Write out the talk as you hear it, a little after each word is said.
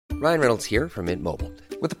Ryan Reynolds here from Mint Mobile.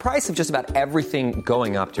 With the price of just about everything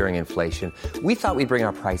going up during inflation, we thought we'd bring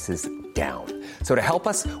our prices down. So to help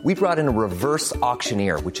us, we brought in a reverse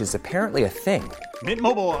auctioneer, which is apparently a thing. Mint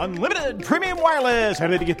Mobile Unlimited Premium Wireless. How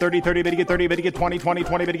to get 30, 30, bit to get 30, bit to get 20, 20,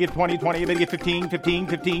 20, bit to get 20, 20, bit to get 15, 15,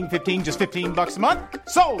 15, 15, just $15 a month?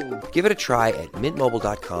 Sold! Give it a try at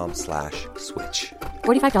mintmobile.com/switch.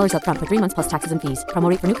 $45 up front for 3 months plus taxes and fees. Promo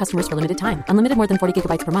rate for new customers for limited time. Unlimited more than 40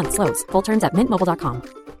 gigabytes per month. Slows full terms at mintmobile.com.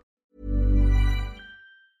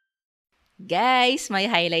 Guys,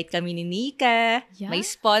 may highlight kami ni Nika. Yeah. May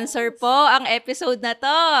sponsor po ang episode na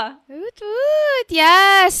to. Woot woot!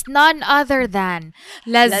 Yes! None other than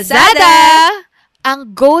Lazada!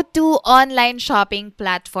 Ang go-to online shopping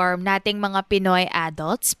platform nating mga Pinoy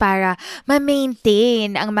adults para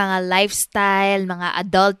ma-maintain ang mga lifestyle, mga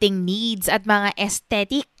adulting needs at mga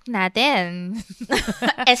aesthetic natin.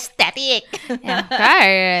 Aesthetic! Of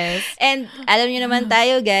course. And alam niyo naman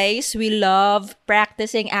tayo guys, we love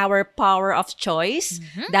practicing our power of choice.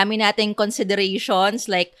 Dami nating considerations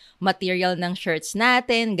like material ng shirts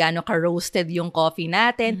natin, gaano ka-roasted yung coffee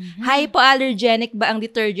natin, hypoallergenic ba ang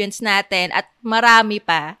detergents natin, at marami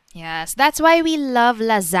pa. Yes, that's why we love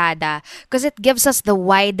Lazada because it gives us the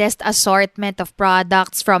widest assortment of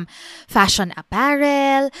products from fashion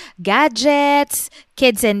apparel, gadgets,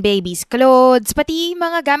 kids and babies clothes, pati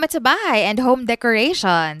mga gamit sa bahay and home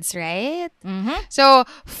decorations, right? So,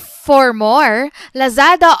 for more,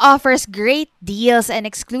 Lazada offers great deals and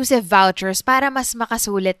exclusive vouchers para mas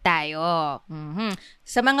makasulit tayo.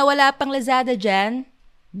 Sa mga wala pang Lazada dyan,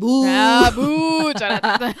 boo! Boo! Charot.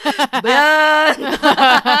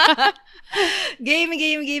 Game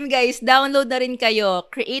guys. Download na rin kayo.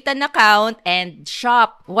 Create an account and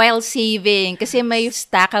shop while saving kasi may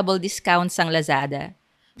stackable discounts ang Lazada.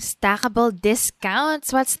 Stackable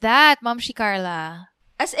discounts? What's that, Ma'am Carla?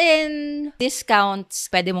 As in,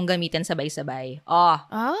 discounts pwede mong gamitin sabay-sabay.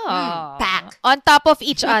 Pack. On top of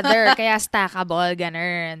each other, kaya stackable,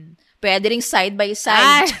 ganun. Pwede ring side by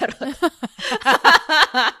side.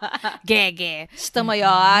 Gege. Gusto mo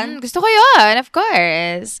yun? Gusto ko yun, of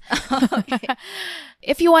course.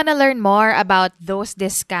 If you want to learn more about those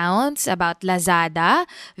discounts, about Lazada,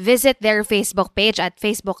 visit their Facebook page at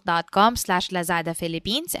facebook.com/Lazada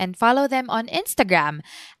Philippines and follow them on Instagram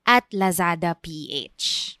at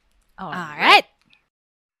LazadaPH. All right.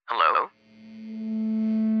 Hello?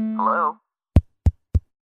 Hello?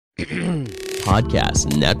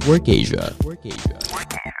 Podcast Network Asia.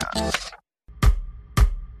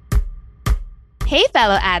 Hey,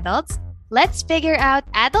 fellow adults. Let's figure out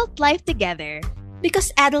adult life together.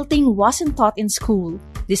 Because adulting wasn't taught in school.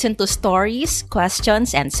 Listen to stories,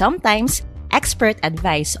 questions, and sometimes expert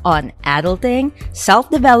advice on adulting,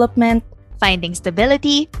 self-development, Finding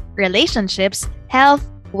stability, relationships, health,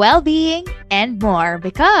 well-being, and more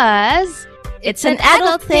because it's an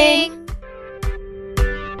adult thing.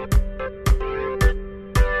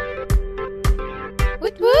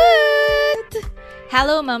 Woot woot!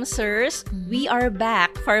 Hello, Momsers! We are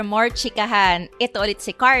back for more chikahan. Ito ulit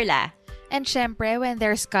si Carla. And syempre, when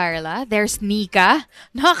there's Carla, there's Nika.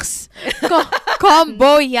 Nox!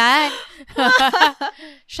 Combo yan!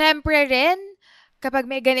 Syempre rin, kapag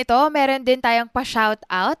may ganito, meron din tayong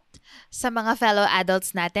pa-shoutout sa mga fellow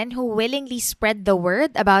adults natin who willingly spread the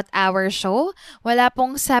word about our show. Wala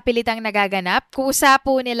pong sapilitang nagaganap. Kusa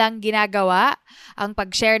po nilang ginagawa ang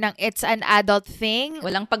pag-share ng It's an Adult Thing.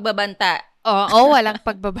 Walang pagbabanta. Oo, walang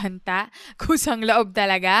pagbabanta. Kusang loob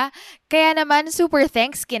talaga. Kaya naman, super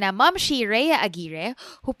thanks kina Ma'am Rhea Aguirre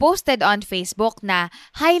who posted on Facebook na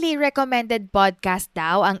highly recommended podcast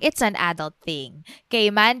daw ang It's an Adult Thing. Kay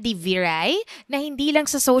Mandy Viray na hindi lang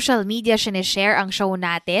sa social media sinishare ang show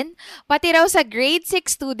natin, pati raw sa grade 6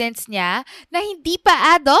 students niya na hindi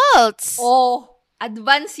pa adults. Oh,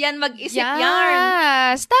 advance yan mag-isip yarn.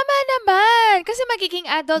 Yes, tama naman. Kasi magiging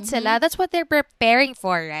adult sila. That's what they're preparing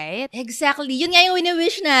for, right? Exactly. Yun nga yung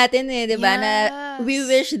wini-wish natin di ba? Yes. Na we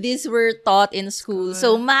wish these were taught in school.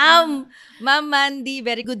 So, Ma'am Mandy,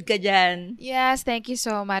 very good ka dyan. Yes, thank you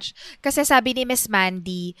so much. Kasi sabi ni Miss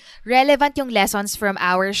Mandy, relevant yung lessons from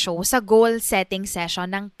our show sa goal-setting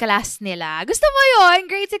session ng class nila. Gusto mo yun?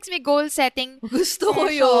 Grade 6 may goal-setting Gusto ko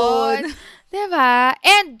session. yun. Diba?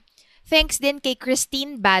 And thanks din kay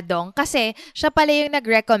Christine Badong kasi siya pala yung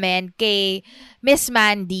nag-recommend kay Miss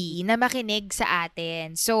Mandy na makinig sa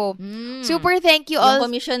atin. So, super thank you all.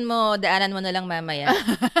 Yung commission mo, daanan mo na lang mamaya,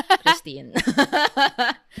 Christine.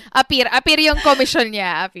 Appear yung commission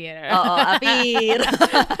niya. Oo, appear.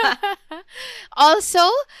 Also,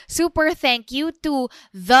 super thank you to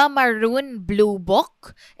The Maroon Blue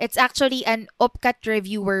Book. It's actually an Upcut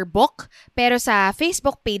reviewer book, pero sa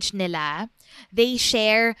Facebook page nila, they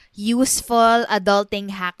share useful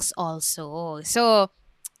adulting hacks also. So,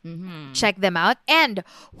 check them out. And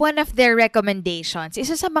one of their recommendations,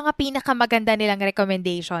 isa sa mga pinakamaganda nilang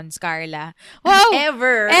recommendations, Carla. Wow!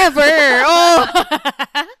 Ever. Oh!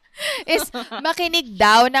 is makinig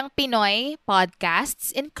daw ng Pinoy podcasts,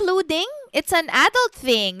 including It's an Adult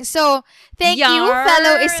Thing. So, thank you, Yarn!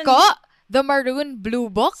 fellow Isko, the Maroon Blue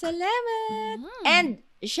Book. Salamat! And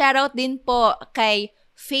shoutout din po kay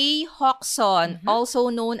Faye Hoxon,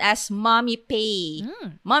 also known as Mommy Pay.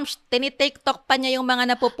 Ma'am, tinitiktok pa niya yung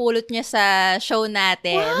mga napupulot niya sa show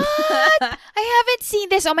natin. What? I haven't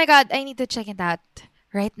seen this. Oh my God, I need to check it out.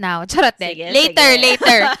 Right now. Charot din. Sige,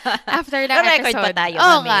 Later. After ng Record episode. pa tayo,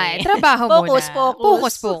 Oo mami. nga. Trabaho Focus. muna.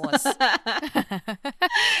 Focus.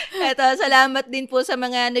 Eto, salamat din po sa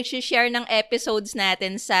mga nag-share ng episodes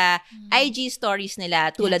natin sa IG stories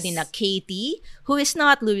nila. Tulad din na Katie, who is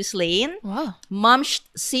not Louis Lane. Wow. Ma'am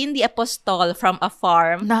Cindy Apostol from a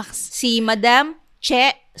farm. Naks. Si Madam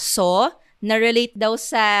Che So, na-relate daw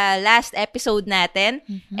sa last episode natin.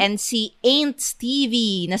 And si Ain't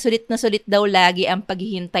Stevie, na sulit daw lagi ang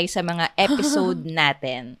paghihintay sa mga episode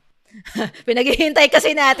natin. Pinaghihintay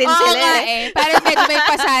kasi natin Oo sila. nga eh. Parang medyo may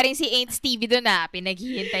pasaring si Ain't Stevie doon na.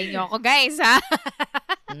 Pinaghihintay niyo ako, guys, ha?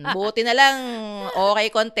 Buti na lang, okay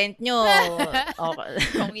content nyo.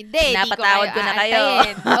 Okay. Kung hindi, Napatawad ko na kayo.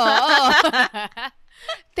 aantayin. Oo.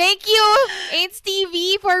 Thank you, Ain't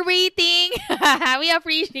Stevie, for waiting. We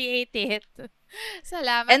appreciate it.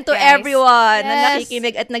 Salamat, And to guys. everyone na Yes.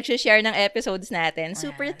 nakikinig at nag-share ng episodes natin.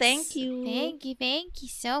 Super thank you. Thank you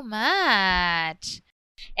so much.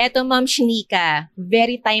 Eto, Ma'am Shanika,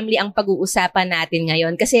 very timely ang pag-uusapan natin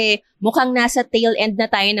ngayon kasi mukhang nasa tail end na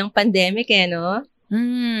tayo ng pandemic no?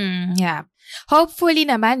 Yeah. Hopefully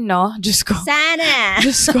naman, no? Diyos ko. Sana!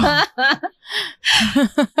 Diyos ko.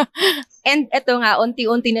 And eto nga,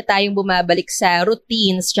 unti-unti na tayong bumabalik sa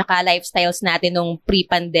routines tsaka lifestyles natin nung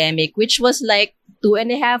pre-pandemic, which was like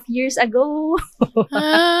 2.5 years ago.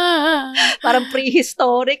 Parang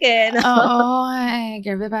prehistoric no? Oo. Ay,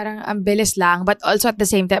 grabe, parang ang bilis lang. But also at the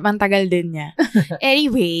same time, ang tagal din niya.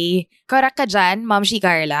 Anyway, correct ka dyan, Ma'am si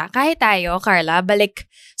Carla. Kahit tayo, Carla, balik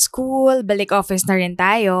school, balik office na rin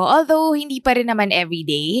tayo. Although, hindi pa rin naman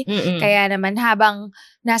everyday. Kaya naman, habang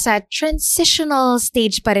nasa transitional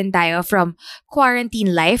stage pa rin tayo from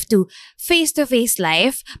quarantine life to face-to-face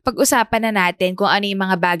life, pag-usapan na natin kung ano yung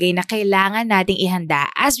mga bagay na kailangan nating ihanda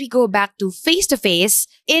as we go back to face-to-face,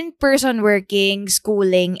 in-person working,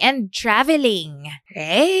 schooling, and traveling.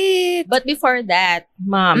 Right? But before that,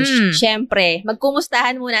 Ma'am, syempre,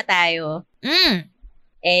 magkumustahan muna tayo.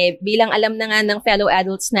 Bilang alam na nga ng fellow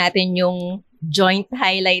adults natin yung joint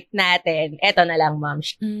highlight natin, eto na lang, Ma'am.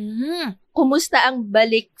 Kumusta ang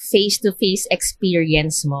balik face-to-face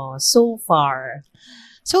experience mo so far?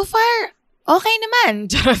 So far, okay naman.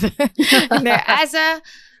 Hindi,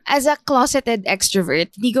 as a closeted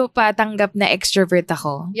extrovert, hindi ko pa tanggap na extrovert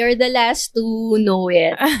ako. You're the last to know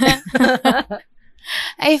it.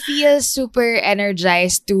 I feel super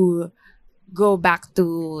energized to go back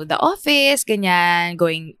to the office, ganyan,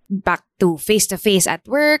 going back to face-to-face at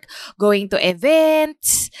work, going to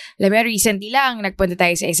events. Alam mo, recently lang, nagpunta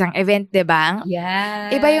tayo sa isang event, diba?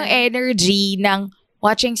 Yeah. Iba yung energy ng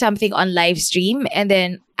watching something on live stream and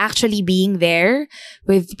then actually being there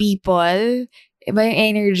with people. Iba yung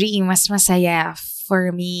energy, mas masaya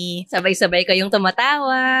for me. Sabay-sabay kayong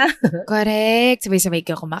tumatawa. Correct. Sabay-sabay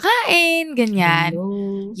kayo kumakain, ganyan.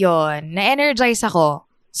 Yon, na-energize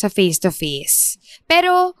ako sa face-to-face.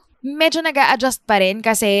 Pero, medyo nag-a-adjust pa rin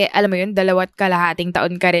kasi, alam mo yun, 2.5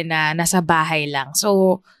 taon ka rin na nasa bahay lang.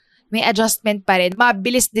 So, may adjustment pa rin.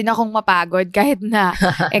 Mabilis din akong mapagod kahit na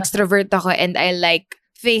extrovert ako and I like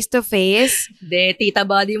face-to-face. De, tita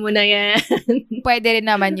body mo na yan. Pwede rin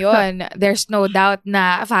naman yun. There's no doubt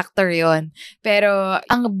na factor yun. Pero,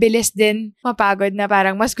 ang bilis din mapagod na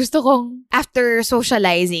parang mas gusto kong after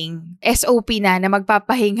socializing, SOP na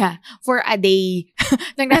magpapahinga for a day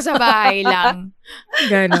nang nasa bahay lang.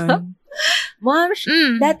 Ganon. Ma'am,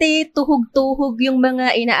 dati tuhog-tuhog yung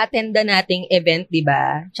mga ina-attenda nating event, di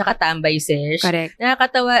ba? Tsaka tambay sesh. Correct.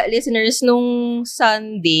 Nakakatawa, listeners, nung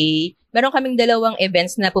Sunday, meron kaming 2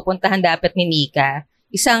 events na pupuntahan dapat ni Nika.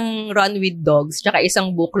 Isang run with dogs, tsaka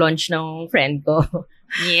isang book launch ng friend ko.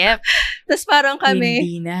 Yep. Tapos parang kami,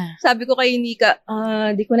 Hindi na. sabi ko kay Nika,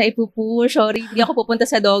 di ko na ipupush, sorry, di ako pupunta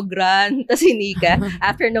sa dog run. Tapos si Nika,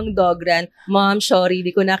 after nung dog run, Mom, sorry,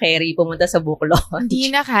 di ko na carry pumunta sa book launch.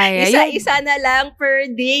 Hindi na kaya. Isa-isa na lang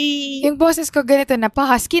per day. Yung boses ko ganito na,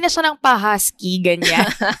 pa-husky na siya ng pa-husky,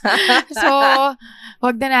 ganyan. So,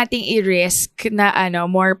 wag na nating i-risk na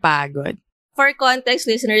more pagod. For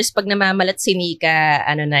context, listeners, pag namamalat si Nika,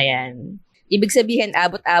 ano na yan, Ibig sabihin,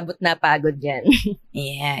 abot-abot na pagod yan.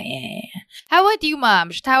 Yeah. How about you,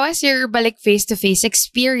 Mom? How was your balik face-to-face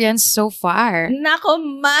experience so far? Nako,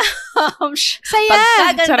 ma'am.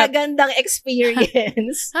 Saya! Pagkaganda-gandang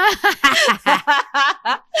experience.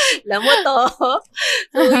 Alam mo to?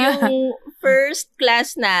 So, yung first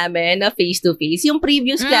class namin na face-to-face, yung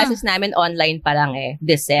previous classes namin online pa lang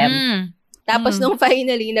Decem. Tapos nung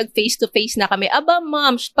finally, nag-face-to-face na kami, aba,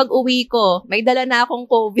 ma'am, pag uwi ko, may dala na akong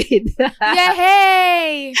COVID.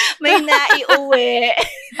 Yay! May naiuwi.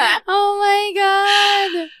 Oh my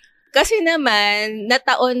God! Kasi naman,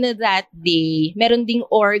 nataon na that day, meron ding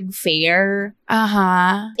org fair.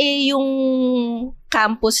 Aha. Yung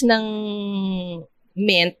campus ng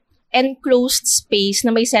Mint, enclosed space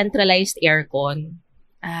na may centralized aircon.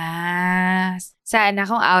 Sana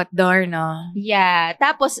kung outdoor, no? Yeah.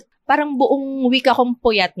 Tapos, parang buong week akong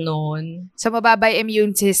puyat noon. So, mababa yung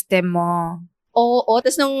immune system mo. Oo.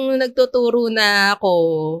 Tapos nung nagtuturo na ako,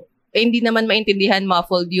 hindi naman maintindihan,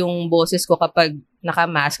 muffled yung boses ko kapag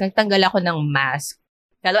naka-mask. Nagtanggal ako ng mask.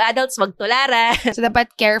 Kalo adults, wag tularan. So,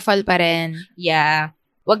 dapat careful pa rin. Yeah.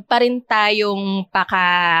 Wag pa rin tayong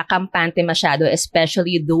pakakampante masyado,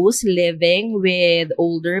 especially those living with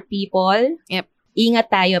older people. Yep. Ingat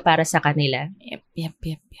tayo para sa kanila.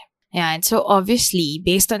 Yep. Ayan. So, obviously,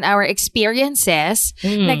 based on our experiences,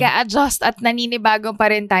 nag-a-adjust at naninibago pa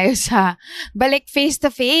rin tayo sa balik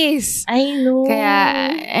face-to-face. I know.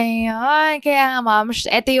 Kaya nga, Mom,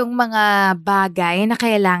 ito yung mga bagay na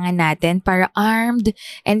kailangan natin para armed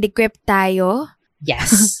and equipped tayo.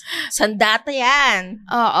 Yes. Sandata yan.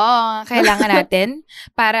 Oo, kailangan natin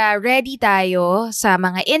para ready tayo sa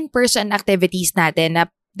mga in-person activities natin na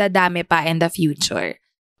dadami pa in the future.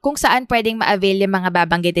 Kung saan pwedeng ma-avail yung mga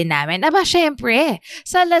babanggitin namin. Aba, syempre,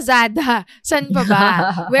 sa Lazada. San pa ba?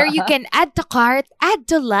 Where you can add to cart, add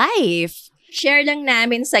to life. Share lang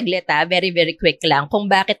namin saglit very, very quick lang kung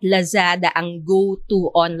bakit Lazada ang go-to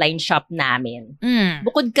online shop namin.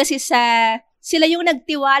 Bukod kasi sila yung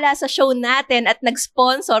nagtiwala sa show natin at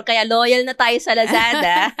nag-sponsor, kaya loyal na tayo sa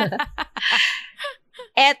Lazada.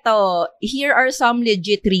 Eto, here are some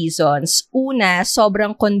legit reasons. Una,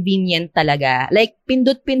 sobrang convenient talaga. Like,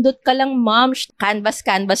 pindot-pindot ka lang, ma'am. Canvas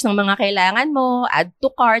ng mga kailangan mo. Add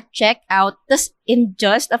to cart, check out. Tapos, in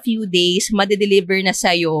just a few days, madideliver na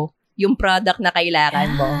sa'yo yung product na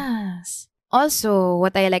kailangan mo. Yes. Also,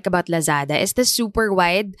 what I like about Lazada is the super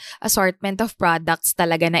wide assortment of products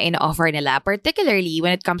talaga na in-offer nila, particularly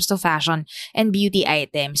when it comes to fashion and beauty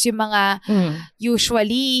items. Yung mga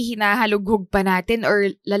usually hinahalughog pa natin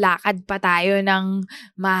or lalakad pa tayo ng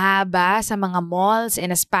mahaba sa mga malls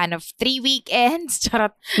in a span of 3 weekends.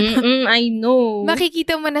 Charot. I know.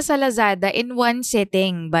 Makikita mo na sa Lazada in one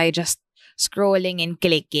sitting by just scrolling and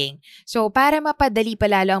clicking. So, para mapadali pa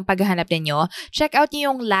lalo ang paghahanap ninyo, check out niyo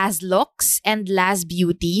yung Laz Looks and Laz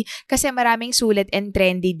Beauty kasi maraming sulit and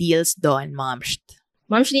trendy deals doon, Moms.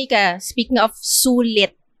 Moms Nika, speaking of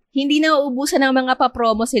sulit, hindi na uubusan ng mga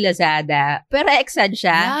papromo si Lazada. Pero exad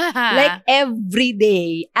siya. Like every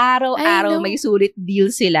day, araw-araw may sulit deal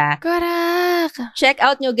sila. Correct. Check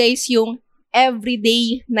out nyo guys yung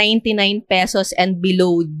everyday 99 pesos and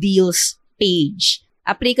below deals page.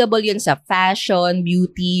 Applicable yun sa fashion,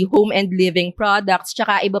 beauty, home and living products,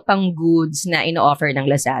 tsaka iba pang goods na ino-offer ng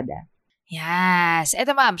Lazada. Yes.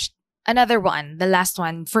 Ito, ma'am, another one, the last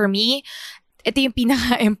one. For me, ito yung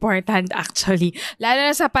pinaka-important actually. Lalo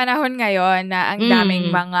na sa panahon ngayon na ang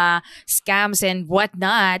daming mga scams and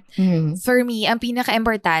whatnot. For me, ang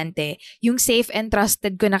pinaka-importante, yung safe and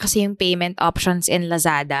trusted ko na kasi yung payment options in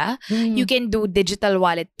Lazada. You can do digital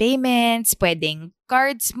wallet payments, pwedeng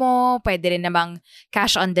cards mo, pwede rin namang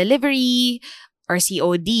cash on delivery or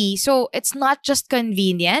COD. So, it's not just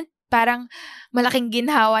convenient. Parang malaking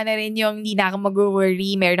ginhawa na rin yung hindi na ako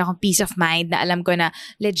mag-worry. Meron akong peace of mind na alam ko na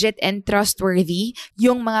legit and trustworthy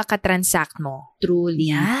yung mga katransact mo.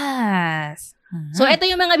 Truly. Yes. So, ito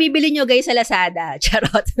yung mga bibili nyo guys sa Lazada.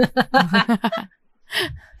 Charot.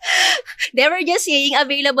 They were just saying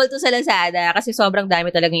available to sa Lazada kasi sobrang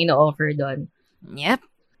dami talagang ino-offer doon. Yep.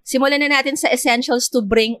 Simulan na natin sa essentials to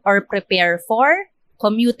bring or prepare for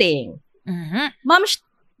commuting. Ma'am,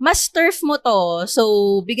 mas turf mo to, so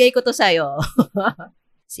bigay ko to sa'yo.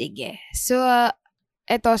 Sige. So,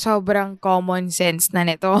 ito sobrang common sense na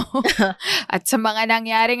nito. At sa mga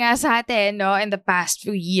nangyari nga sa atin, no, in the past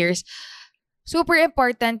few years, super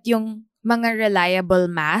important yung mga reliable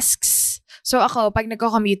masks. So ako, pag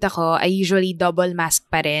nagko-commute ako, I usually double mask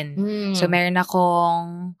pa rin. So meron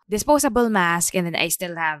akong disposable mask and then I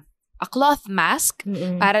still have a cloth mask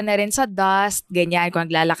para na rin sa dust, ganyan, kung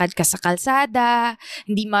naglalakad ka sa kalsada,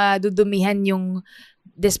 hindi madudumihan yung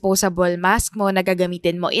disposable mask mo na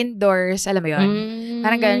gagamitin mo indoors. Alam mo yun?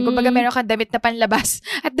 Parang ganun. Kumbaga meron kang damit na panlabas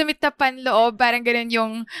at damit na panloob. Parang ganun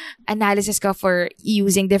yung analysis ko for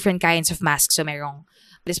using different kinds of masks. So, merong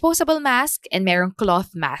disposable mask and merong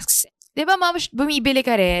cloth masks. Di ba, ma'am, bumibili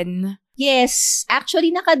ka rin? Yes.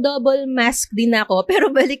 Actually, naka-double mask din ako.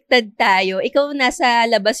 Pero baliktad tayo. Ikaw nasa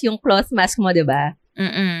labas yung cloth mask mo, di ba?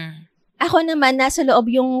 Ako naman, nasa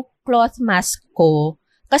loob yung cloth mask ko.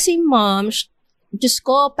 Kasi, ma'am, Diyos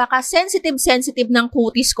ko, paka-sensitive ng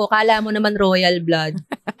kutis ko. Kala mo naman royal blood.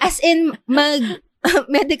 As in,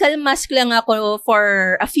 medical mask lang ako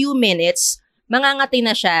for a few minutes. Mangangati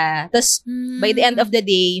na siya. Tapos, by the end of the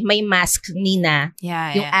day, may mask nina.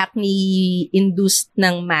 Yung acne-induced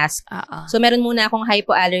ng mask. So, meron muna akong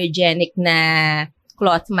hypoallergenic na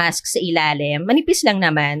cloth mask sa ilalim. Manipis lang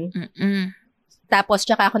naman. Tapos,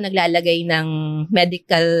 tsaka ako naglalagay ng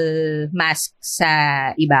medical mask sa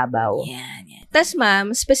ibabaw. Tapos,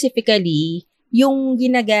 ma'am, specifically, yung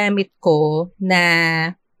ginagamit ko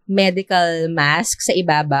na medical mask sa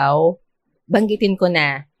ibabaw, banggitin ko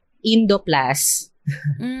na, Indoplus.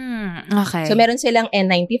 Okay. So, meron silang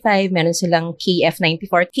N95, meron silang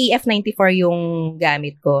KF94. KF94 yung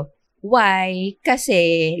gamit ko. Why?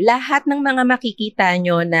 Kasi lahat ng mga makikita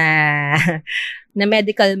nyo na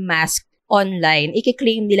medical mask online,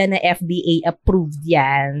 i-claim nila na FDA approved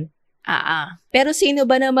yan. Pero sino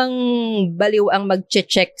ba namang baliw ang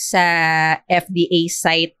mag-check sa FDA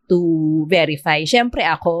site to verify? Siyempre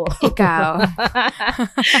ako. Ikaw.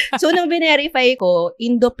 So, nung verify ko,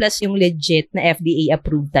 Indoplus yung legit na FDA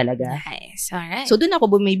approved talaga. Nice. Alright. So, dun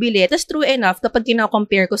ako bumibili. Tapos, true enough, kapag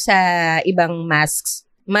kino-compare ko sa ibang masks,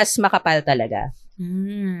 mas makapal talaga.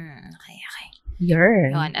 Okay.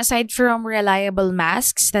 Yun. Aside from reliable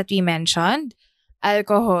masks that we mentioned,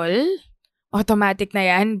 alcohol, automatic na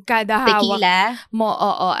yan. Kada hawak Tequila. mo,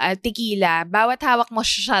 tequila. Bawat hawak mo,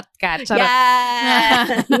 shot ka. Charot.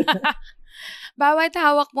 Yan! Bawat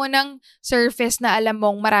hawak mo ng surface na alam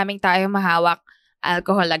mong maraming tayo mahawak,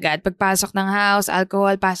 alcohol agad. Pagpasok ng house,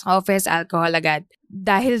 alcohol. Pasok ng office, alcohol agad.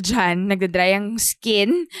 Dahil dyan, nagdadry ang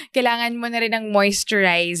skin, kailangan mo na rin ng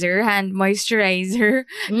moisturizer, hand moisturizer.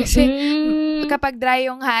 Kasi kapag dry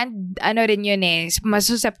yung hand, ano rin yun mas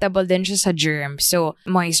susceptible din siya sa germs. So,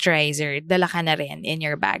 moisturizer, dala ka na rin in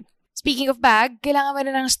your bag. Speaking of bag, kailangan mo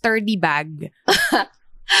rin ng sturdy bag.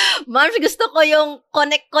 Ma'am, gusto ko yung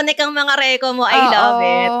connect ang mga reko mo. I love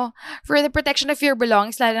it. For the protection of your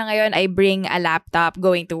belongings, lalo na ngayon, I bring a laptop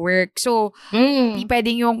going to work. So, di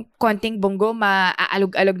pwedeng yung konting bunggo,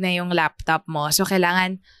 maaalog-alog na yung laptop mo. So,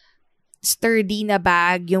 kailangan sturdy na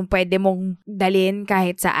bag, yung pwede mong dalhin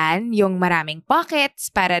kahit saan, yung maraming pockets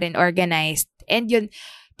para rin organized. And yun,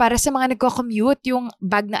 para sa mga nagko-commute, yung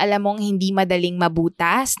bag na alam mong hindi madaling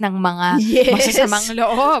mabutas ng mga masasamang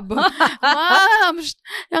loob. Ma'am,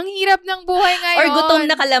 ang hirap ng buhay ngayon. Or gutom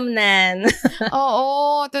na kalamnan.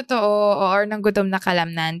 Oo, totoo. Or ng gutom na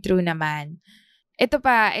kalamnan. True naman. Ito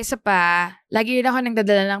pa, isa pa, lagi rin ako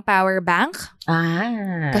nagdadala ng power bank.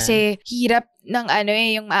 Kasi hirap ng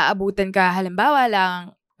yung aabutan ka. Halimbawa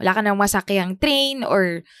lang, wala ka nang masakyang train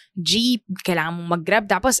or jeep, kailangan mong mag-grab.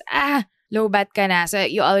 Tapos, low bat ka na. So,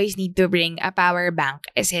 you always need to bring a power bank.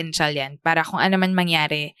 Essential yan. Para kung ano man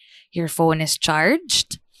mangyari, your phone is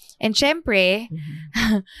charged. And syempre,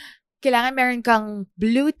 kailangan meron kang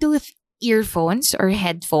Bluetooth earphones or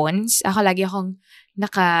headphones. Ako lagi akong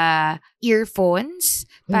naka-earphones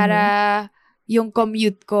para yung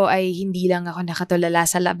commute ko ay hindi lang ako nakatulala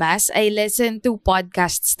sa labas. I listen to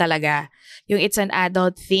podcasts talaga. Yung It's an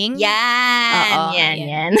Adult Thing.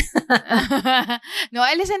 Yan. No,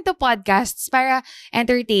 I listen to podcasts para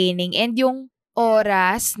entertaining. And yung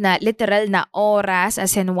oras na, literal na oras,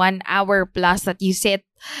 as in 1 hour plus that you sit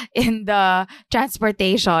in the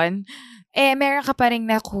transportation, meron ka pa rin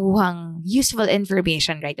nakuhang useful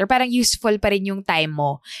information, right? Or parang useful pa rin yung time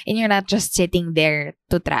mo and you're not just sitting there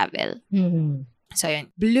to travel. So,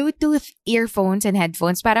 yun. Bluetooth earphones and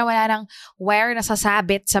headphones para wala nang wire na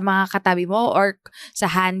sasabit sa mga katabi mo or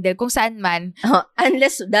sa handle, kung saan man.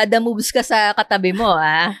 Unless dada-moves ka sa katabi mo,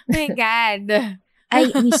 Oh my God.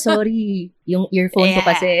 Ay, sorry. Yung earphone ko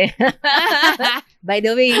kasi. By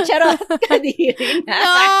the way, charot. Kadiri na.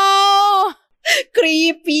 No!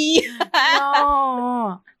 Creepy.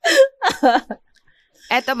 No.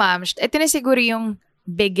 Eto, ma'am. Ito na siguro yung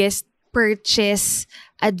biggest purchase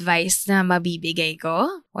advice na mabibigay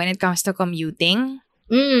ko when it comes to commuting.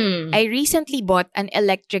 I recently bought an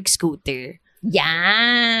electric scooter.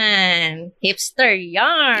 Yan. Hipster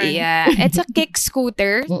yarn. Yeah. It's a kick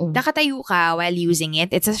scooter. Nakatayo ka while using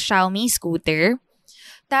it. It's a Xiaomi scooter.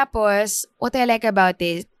 Tapos, what I like about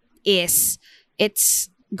it is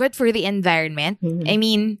it's good for the environment. I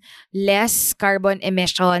mean, less carbon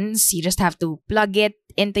emissions. You just have to plug it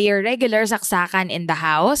into your regular saksakan in the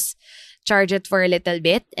house, charge it for a little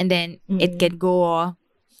bit, and then it can go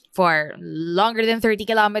for longer than 30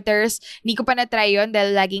 kilometers. Hindi ko pa na-try yun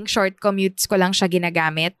dahil laging short commutes ko lang siya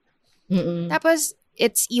ginagamit. Tapos,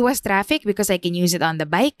 it's iwas traffic because I can use it on the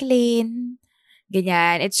bike lane.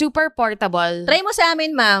 Ganyan. It's super portable. Try mo sa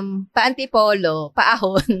amin, ma'am. Pa-antipolo,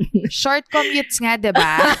 paahon. Short commutes nga,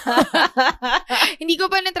 diba? Hindi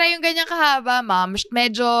ko pa na-try yung ganyang kahaba, ma'am.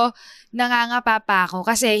 Medyo nangangapa pa ako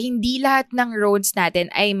kasi hindi lahat ng roads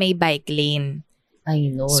natin ay may bike lane.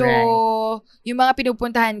 I know, so, right? Yung mga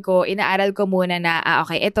pinupuntahan ko, inaaral ko muna na,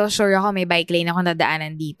 okay, ito, sure ako may bike lane ako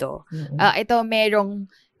nadaanan dito. Ito, merong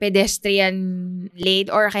pedestrian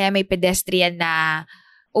lane or kaya may pedestrian na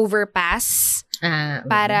overpass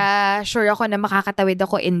para sure ako na makakatawid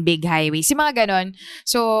ako in big highways. Yung mga ganon.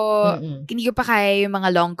 So, hindi ko pa kaya yung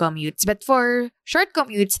mga long commutes. But for short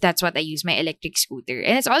commutes, that's what I use, my electric scooter.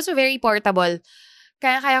 And it's also very portable.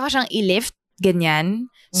 Kaya ko siyang i-lift,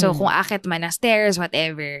 ganyan. So, kung akit man na stairs,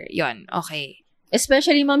 whatever, yon okay.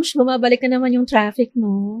 Especially, ma'am, bumabalik na naman yung traffic,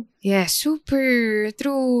 no? Yeah, super.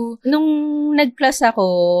 True. Nung nag-class ako,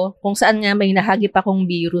 kung saan nga may nahagip akong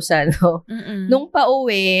virus, nung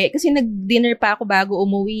pauwi, kasi nag-dinner pa ako bago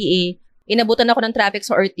umuwi inabutan ako ng traffic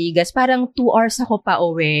sa Ortigas, parang 2 hours ako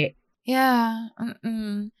pauwi. Yeah.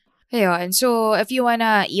 Ayun. So, if you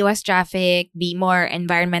wanna iwas traffic, be more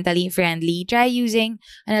environmentally friendly, try using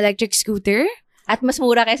an electric scooter. At mas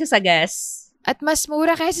mura kaysa sa gas. At mas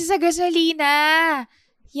mura kaysa sa gasolina.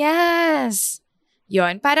 Yes.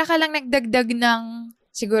 Yon, para ka lang nagdagdag ng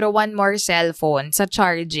siguro 1 more cellphone sa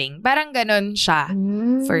charging. Parang ganon siya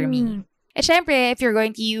for me. At syempre, if you're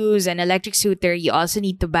going to use an electric scooter, you also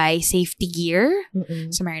need to buy safety gear.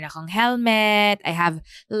 So, meron akong helmet. I have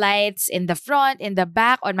lights in the front, in the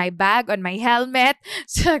back, on my bag, on my helmet.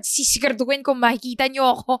 So, sisiguraduhin kung makikita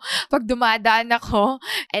nyo ako pag dumadaan ako.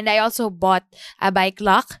 And I also bought a bike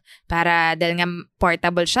lock para dahil nga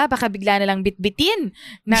portable siya, baka bigla na lang bitbitin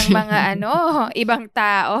ng mga ibang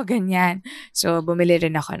tao, ganyan. So, bumili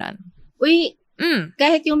rin ako nun. Uy,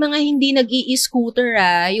 kahit yung mga hindi nag-i-scooter,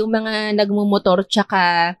 yung mga nagmumotor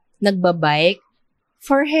tsaka nagbabike,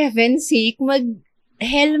 for heaven's sake,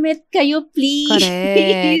 mag-helmet kayo,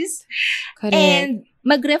 please. Correct. And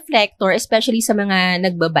mag-reflector, especially sa mga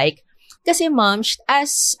nagbabike. Kasi, ma'am,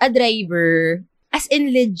 as a driver, as in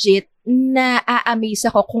legit, na-amaze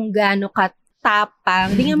ako kung gaano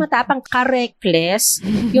katapang, di nga matapang, ka-reckless,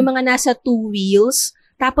 yung mga nasa 2 wheels,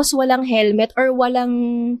 tapos walang helmet or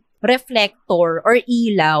walang reflector or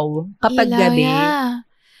ilaw kapag gabi. Yeah.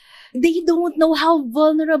 They don't know how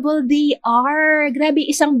vulnerable they are. Grabe,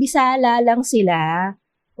 isang bisala lang sila.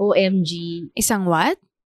 OMG. Isang what?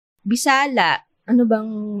 Bisala. Ano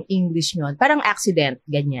bang English nyon? Parang accident,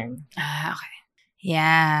 ganyan. Okay.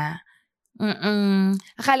 Yeah.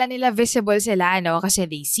 Akala nila visible sila, kasi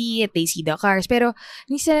they see it, they see the cars. Pero,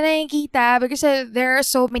 hindi sila nakikita because there are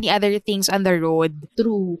so many other things on the road.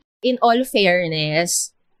 True. In all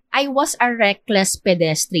fairness, I was a reckless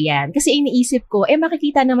pedestrian. Kasi iniisip ko,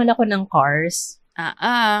 makikita naman ako ng cars.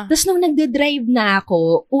 Tapos nung nagde-drive na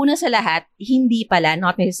ako, una sa lahat, hindi pala,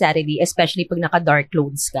 not necessarily, especially pag naka-dark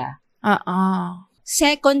clothes ka.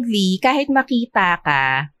 Secondly, kahit makita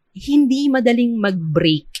ka, hindi madaling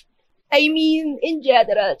mag-brake. I mean, in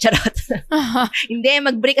general, charot. Hindi,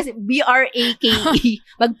 mag-brake kasi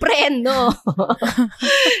B-R-A-K-E. Magpreno.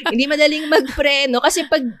 Hindi madaling magpreno kasi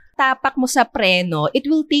pag tapak mo sa preno, it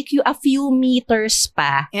will take you a few meters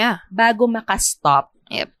pa bago makastop.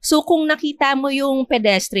 Yep. So, kung nakita mo yung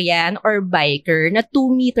pedestrian or biker na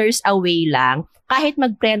 2 meters away lang, kahit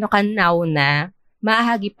magpreno ka now na,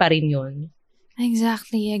 mahahagi pa rin yun.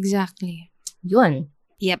 Exactly. Yun.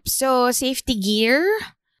 Yep. So, safety gear,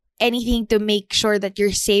 anything to make sure that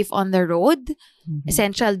you're safe on the road,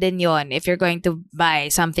 essential din yon if you're going to buy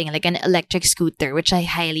something like an electric scooter, which I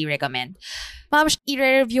highly recommend. Ma'am,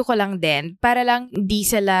 i-review ko lang din para lang hindi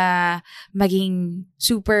sila maging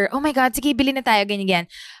super, oh my God, sige, bili na tayo, ganyan.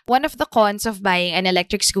 One of the cons of buying an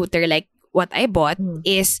electric scooter like what I bought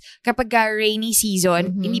is kapag rainy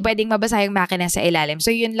season, hindi pwedeng mabasa yung makina sa ilalim.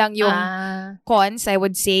 So, yun lang yung cons, I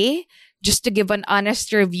would say. Just to give an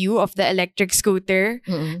honest review of the electric scooter.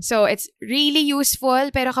 So, it's really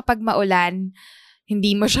useful, pero kapag maulan,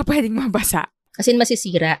 hindi mo siya pwedeng mabasa. As in,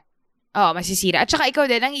 masisira. Oo, masisira. At saka ikaw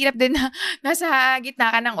din, ang hirap din na nasa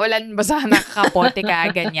gitna ka ng ulan, basa nakakapote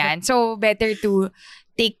ka, ganyan. So, better to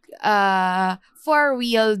take a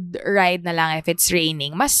 4-wheeled ride na lang if it's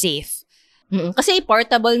raining. Mas safe. Kasi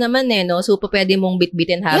portable naman no? So, pwede mong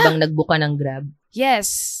bitbitin habang nagbuka ng Grab.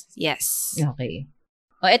 Yes. Okay.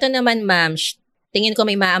 Ito naman, ma'am. Tingin ko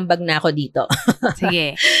may maambag na ako dito.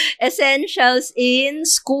 Sige. Essentials in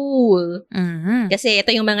school. Mhm. Kasi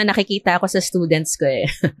ito yung mga nakikita ko sa students ko eh.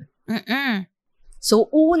 Mm-mm.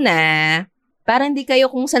 So, una, parang di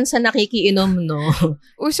kayo kung saan nakikiinom, no?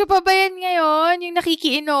 Uso pa ba yan ngayon? Yung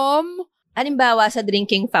nakikiinom? Halimbawa, sa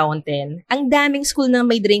drinking fountain. Ang daming school na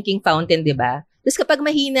may drinking fountain, di ba? Tapos kapag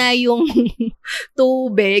mahina yung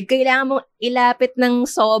tubig, kailangan mong ilapit ng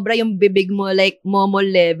sobra yung bibig mo, like momol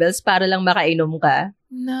levels, para lang makainom ka.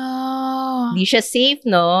 No. Di siya safe,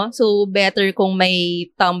 no? So, better kung may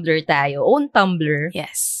tumbler tayo. Own tumbler,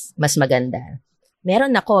 Yes. mas maganda.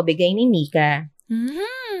 Meron ako, bigay ni Mika.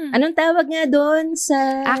 Mhm. Anong tawag nga doon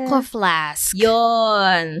sa... Aqua flask.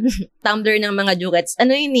 Yon. Tumbler ng mga jugats.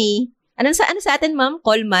 Ano yun eh? Ano sa atin, ma'am?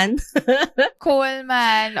 Coleman?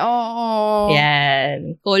 Coleman. Oo.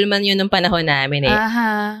 Yan. Coleman yun ng panahon namin eh.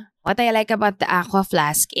 What I like about the aqua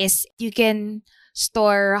flask is you can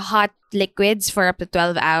store hot liquids for up to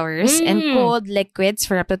 12 hours and cold liquids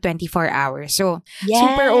for up to 24 hours. So,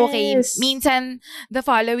 super okay. Minsan, the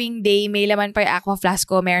following day, may laman pa yung aqua flask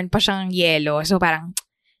ko, meron pa siyang yelo. So, parang,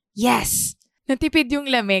 yes! Natipid yung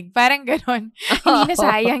lamig. Parang ganon. Hindi na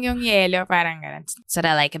sayang yung yelo. Parang ganon. That's what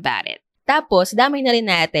I like about it. Tapos, damay na rin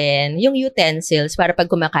natin yung utensils para pag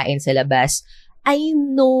kumakain sa labas. I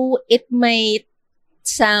know it might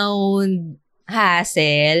sound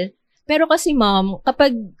hassle, pero kasi ma'am,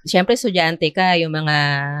 kapag, syempre, estudyante ka, yung mga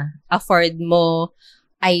afford mo,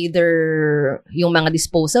 either yung mga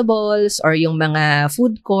disposables or yung mga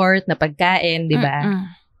food court na pagkain, di ba? Mm-mm.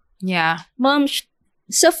 Yeah. Ma'am,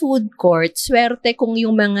 sa food court, swerte kung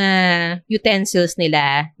yung mga utensils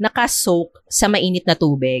nila nakasoak sa mainit na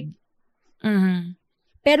tubig. Mhm.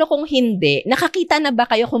 Pero kung hindi, nakakita na ba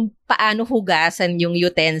kayo kung paano hugasan yung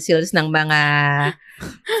utensils ng mga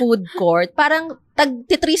food court? Parang 3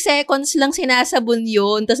 seconds lang sinasabon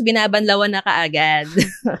yun, tapos binabanlawan na kaagad.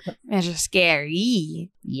 Medyo scary.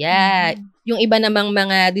 Yeah. Yung iba namang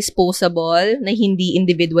mga disposable na hindi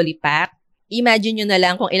individually packed, imagine nyo na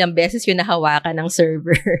lang kung ilang beses yun nahawakan ng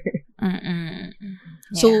server. Mm-mm.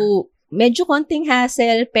 So, medyo konting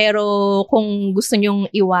hassle, pero kung gusto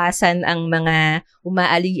nyong iwasan ang mga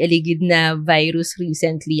umaalig-aligid na virus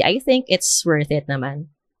recently, I think it's worth it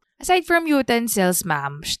naman. Aside from utensils,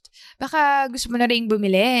 ma'am, baka gusto mo na rin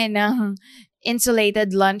bumili ng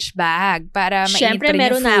insulated lunch bag para mainit Syempre, pa rin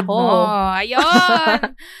meron yung na food ako. mo. Ayun!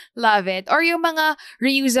 Love it. Or yung mga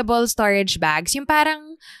reusable storage bags, yung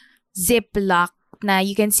parang Ziploc na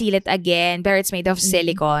you can seal it again, but it's made of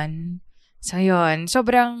silicone. So, yun.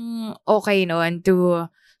 Sobrang okay nun to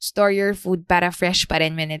store your food para fresh pa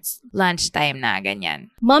rin when it's lunchtime na, ganyan.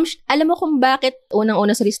 Ma'am, alam mo kung bakit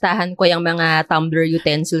unang-una sa listahan ko yung mga tumbler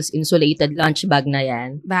utensils insulated lunch bag na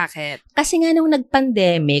yan? Bakit? Kasi nga nung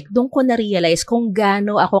nag-pandemic, doon ko na-realize kung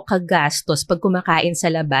gaano ako kagastos pag kumakain sa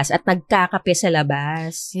labas at nagkakape sa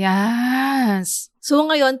labas. Yes. So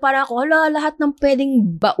ngayon, para ako, lahat ng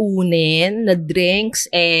pwedeng baunin na drinks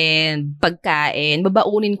and pagkain,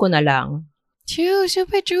 babaunin ko na lang. True,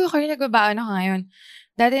 super true. Kaya nagbabaon ako ngayon.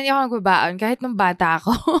 Dati hindi ako nagbabaon kahit nung bata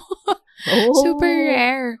ako. Oh. Super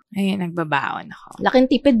rare. Ayun, nagbabaon ako. Laking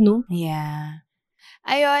tipid, no? Yeah.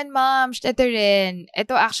 Ayun, ma'am, ito rin.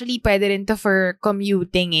 Ito actually pwede rin to for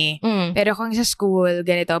commuting eh. Pero kung sa school,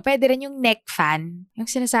 ganito, pwede rin yung neck fan. Yung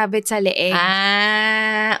sinasabit sa leeg.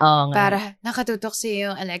 Oo nga. Para nakatutok sa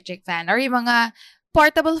yung electric fan. Or yung mga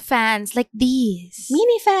portable fans like these.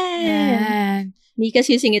 Mini fan! Yan.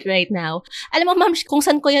 Mika's using it right now. Alam mo, ma'am, kung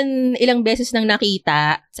saan ko yan ilang beses nang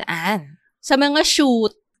nakita, Saan? sa mga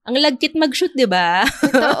shoot. Ang lagkit mag-shoot, di ba?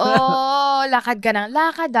 Totoo. Lakad ka ng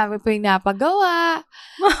lakad. Dami po yung napagawa.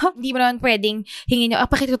 Hindi mo naman pwedeng hingin nyo,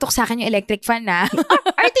 pakitutok sa akin yung electric fan na.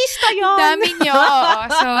 Artista yun! Dami nyo. Oo.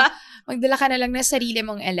 So, magdala ka na lang ng sarili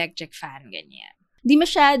mong electric fan. Ganyan. Di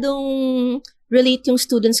masyadong relate yung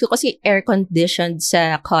students ko kasi air-conditioned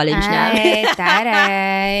sa college namin. Ay,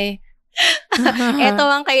 taray. Ito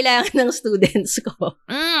ang kailangan ng students ko.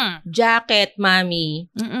 Jacket, mami.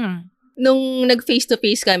 Nung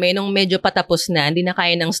nag-face-to-face kami, nung medyo patapos na, hindi na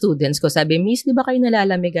kaya ng students ko, sabi, Miss, di ba kayo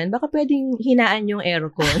nalalamigan? Baka pwedeng hinaan yung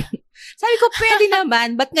aircon. Sabi ko, pwede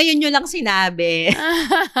naman. Ba't ngayon nyo lang sinabi?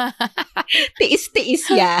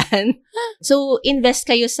 Tiis-tiis yan. So, invest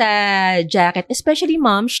kayo sa jacket. Especially,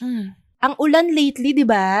 mom, ang ulan lately, di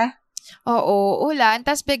ba? Oo, ulan.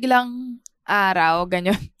 Tapos biglang araw,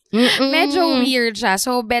 ganyan. Medyo weird siya.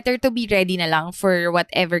 So, better to be ready na lang for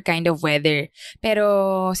whatever kind of weather.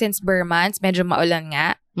 Pero, since Burr months, medyo maulan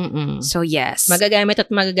nga. So, yes. Magagamit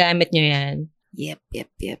nyo yan. Yep.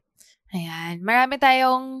 Ayan. Marami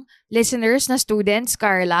tayong listeners na students,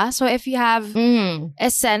 Carla. So if you have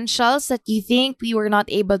essentials that you think we were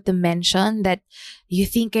not able to mention, that you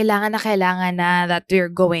think kailangan na that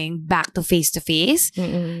we're going back to face-to-face,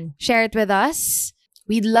 share it with us.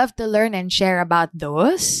 We'd love to learn and share about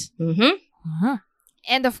those.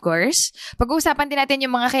 And of course, pag-uusapan din natin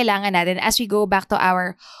yung mga kailangan natin as we go back to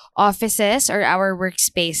our offices or our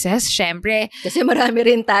workspaces. Syempre, kasi marami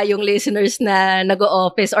rin tayong listeners na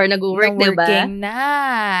nag-o-office or nag-work, diba? Working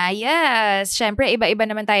na. Yes. Syempre, iba-iba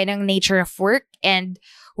naman tayo ng nature of work and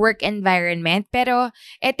work environment. Pero,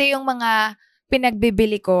 ito yung mga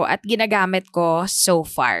pinagbibili ko at ginagamit ko so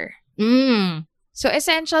far. So,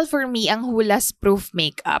 essential for me ang hulas-proof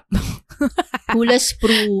makeup.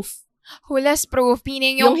 Hulas-proof? Hulas-proof,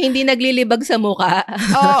 meaning yung hindi naglilibag sa mukha.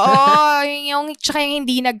 Oo, tsaka yung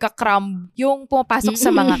hindi nagka-crumb. Yung pumapasok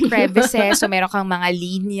sa mga crevices, so meron kang mga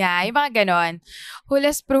linya, yung mga ganon.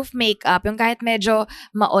 Hulas-proof makeup, yung kahit medyo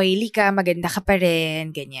ma-oily ka, maganda ka pa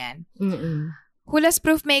rin, ganyan.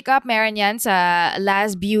 Hulas-proof makeup, meron yan sa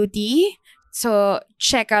Laz Beauty. So,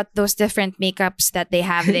 check out those different makeups that they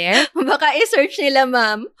have there. Baka i-search nila,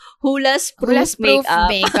 ma'am, hulas-proof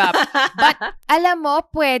makeup. But, alam mo,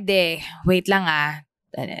 pwede. Wait lang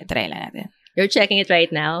try lang natin. You're checking it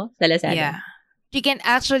right now sa Lazada? Yeah. You can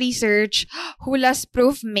actually search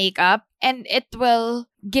hulas-proof makeup and it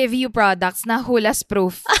will give you products na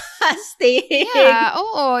hulas-proof. Astig! Yeah,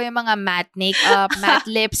 oo. Yung mga matte makeup,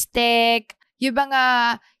 matte lipstick, yung mga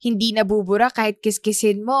hindi nabubura kahit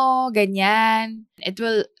kiskisin mo, ganyan. It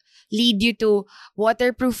will lead you to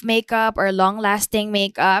waterproof makeup or long-lasting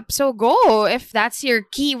makeup. So go if that's your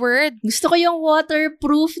keyword. Gusto ko yung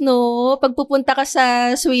waterproof, no? Pag pupunta ka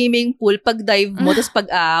sa swimming pool, pag dive mo, tapos pag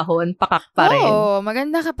ahon, pakak pa rin. Oo,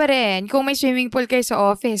 maganda ka pa rin. Kung may swimming pool kayo sa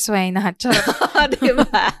office, why not? Diba?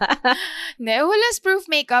 Hulas-proof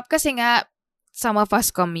makeup kasi nga, some of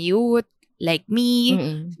us commute. Like me,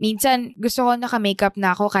 minsan gusto ko naka-makeup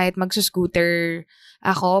na ako kahit magsuscooter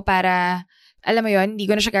ako para, alam mo yon, hindi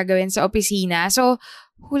ko na siya gagawin sa opisina. So,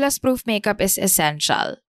 hulas-proof makeup is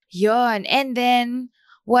essential. Yon. And then,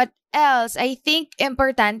 what else? I think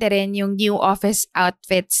importante rin yung new office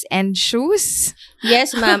outfits and shoes.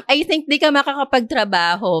 Yes, ma'am. I think di ka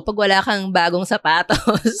makakapagtrabaho pag wala kang bagong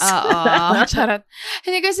sapatos. Oo. Charot.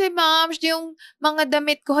 Hindi kasi, ma'am, yung mga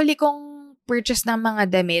damit ko, huli kong purchase ng mga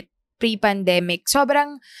damit pre-pandemic.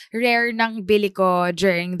 Sobrang rare ng bili ko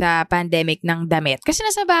during the pandemic ng damit. Kasi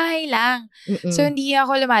nasa bahay lang. So, hindi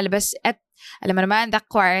ako lumalabas. At alam mo naman, the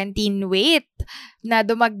quarantine weight na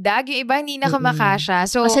dumagdag. Yung iba hindi na kumakasya.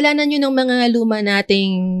 So, kasalanan yun ng mga luma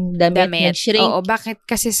nating damit. Shrink. Oo, bakit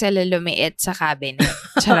kasi sila lumiit sa cabinet?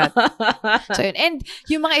 Charot. So, yun. And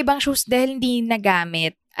yung mga ibang shoes dahil hindi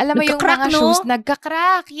nagamit, alam mo yung mga shoes,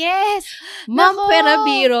 nagka-crack. Yes! Ma'am, pero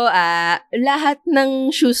biro, lahat ng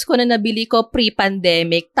shoes ko na nabili ko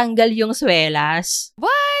pre-pandemic, tanggal yung swelas.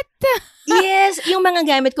 What? Yes, yung mga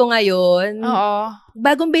gamit ko ngayon. Oo.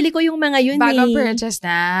 Bagong bili ko yung mga yun. Bagong purchase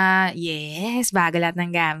na. Yes, bago lahat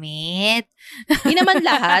ng gamit. Hindi naman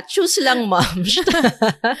lahat. Shoes lang, ma'am.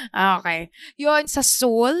 Okay. Yun, sa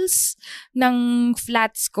soles ng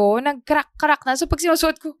flats ko, nag-crack na. So, pag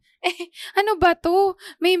sinusuot ko, ano ba to?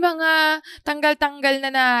 May mga tanggal-tanggal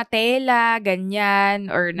na tela,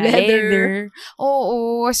 ganyan, or na leather.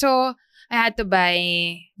 Oo. So, I had to buy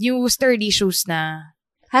new sturdy shoes na.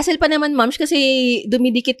 Hassle pa naman, ma'am, kasi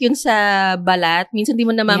dumidikit yun sa balat. Minsan di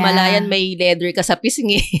mo namamalayan, may leather ka sa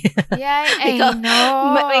pisngi. Yeah, I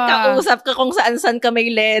know. May kausap ka kung saan-saan ka may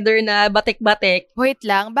leather na batik-batik. Wait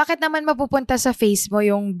lang, bakit naman mapupunta sa face mo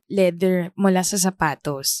yung leather mula sa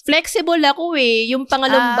sapatos? Flexible ako yung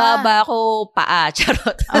pangalong baba ko, paa.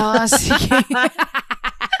 Charot. Oh, sige.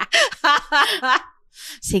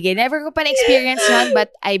 Sige, never ko pa na-experience yun,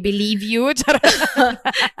 but I believe you.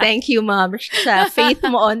 Thank you, ma'am, sa faith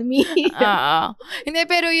mo on me. Oo. Hindi,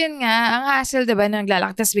 pero yun nga, ang hassle, diba,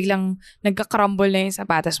 naglalak, tapos biglang nagka-crumble na yung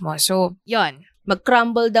sapatos mo. So, yun.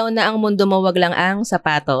 Mag-crumble down na ang mundo mo, wag lang ang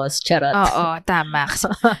sapatos. Charot. Oo, tama.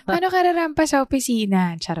 Paano ka rarampa sa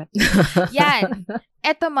opisina? Charot. Yan.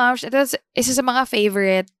 Eto, ma'am, ito isa sa mga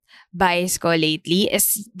favorite buys ko lately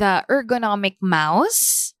is the ergonomic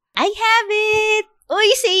mouse. I have it! Uy,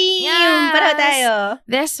 same! Yes. Para tayo.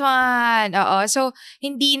 This one. Oo. So,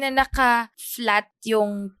 hindi na naka-flat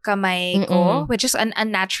yung kamay ko, which is an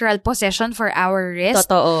unnatural position for our wrist.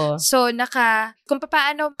 Totoo. So, kung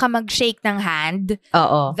paano ka mag-shake ng hand,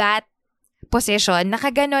 that position,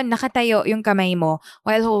 nakaganon, nakatayo yung kamay mo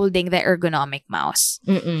while holding the ergonomic mouse.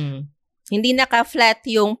 Hindi naka-flat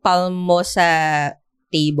yung palm mo sa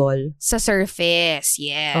table. Sa surface,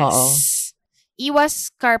 yes. Oo. iwas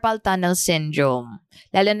carpal tunnel syndrome.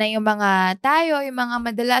 Lalo na yung mga yung mga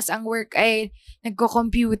madalas ang work ay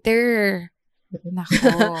nagko-computer. Nako.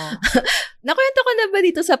 Nakwento ko na ba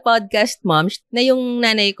dito sa podcast, Mom, na yung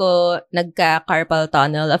nanay ko nagka-carpal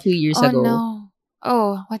tunnel a few years ago? Oh, no.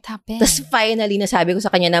 Oh, what happened? Tapos finally, nasabi ko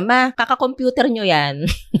sa kanya na, Ma, kaka-computer nyo yan.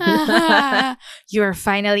 You're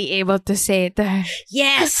finally able to say it.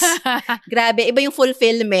 Yes! Grabe, iba yung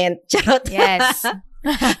fulfillment. Charot. Yes.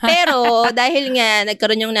 Pero, dahil nga,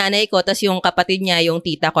 nagkaroon yung nanay ko, tapos yung kapatid niya, yung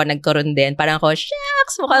tita ko, nagkaroon din. Parang ako,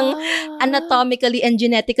 shucks, mukhang anatomically and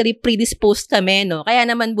genetically predisposed kami, no? Kaya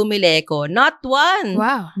naman bumili ko. Not one,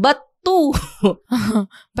 Wow. but two.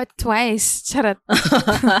 But twice. Charot.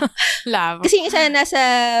 Love. Kasi yung isa nasa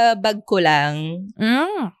bag ko lang.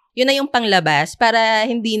 Yun na yung panglabas para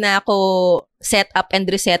hindi na ako set up and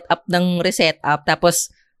reset up ng reset up tapos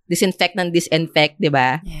disinfect ng disinfect, di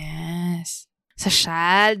ba? Yes. Sa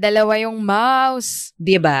Shal, 2 yung mouse.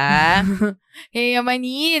 Di ba?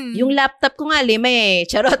 Yamanin. Yung laptop ko nga 5 eh.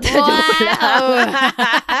 Charot. Wow. Joke lang.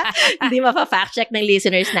 Hindi mafa-fact check ng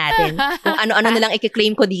listeners natin kung ano-ano nilang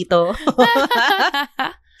i-claim ko dito.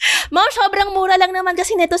 Mom, sobrang mura lang naman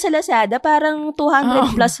kasi nito sa Lazada. Parang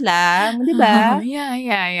 200 plus lang. Di ba?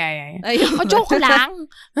 Yeah. Ayun. Joke lang.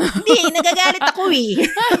 Hindi, nagagalit ako eh.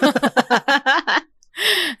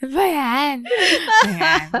 Ba yan?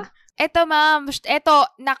 Ayan. Eto, ma'am.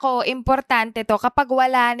 Nako, importante to. Kapag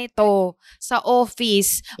wala nito sa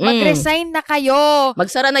office, mag-resign na kayo.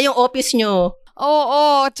 Magsara na yung office nyo.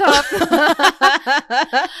 Oo, chot.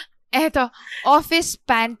 Eto, office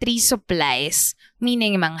pantry supplies.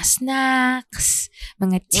 Meaning, mga snacks,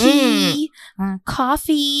 mga tea, mga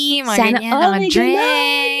coffee, mga Sana ganyan, all mga may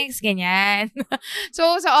drinks, ganyan.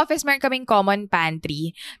 So, sa office, meron kaming common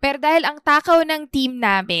pantry. Pero dahil ang takaw ng team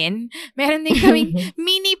namin, meron din kaming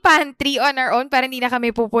mini pantry on our own para hindi na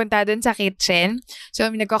kami pupunta dun sa kitchen. So,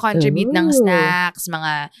 nagko-contribute ng snacks,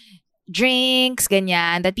 mga drinks,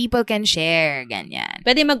 ganyan, that people can share, ganyan.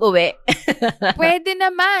 Pwede mag-uwi. Pwede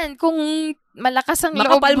naman kung malakas ang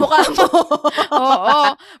loob Makapal mukha mo.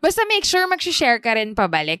 Oo. Basta make sure mag-share ka rin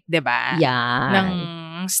pabalik, 'di ba? Yan. Ng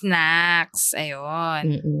snacks.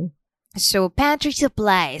 Ayun. So, pantry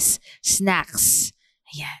supplies, snacks.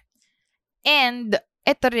 Ayan. And,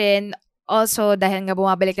 ito rin, also, dahil nga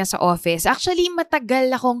bumabalik na sa office, actually,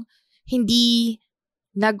 matagal akong hindi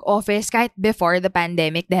nag-office kahit before the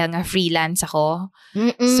pandemic dahil nga freelance ako.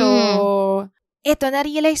 So, ito,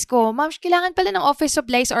 na-realize ko, ma'am, kailangan pala ng office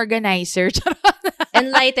supplies organizer.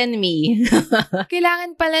 Enlighten me.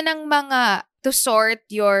 Kailangan pala ng mga to sort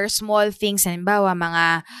your small things. Halimbawa,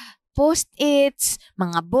 mga post-its,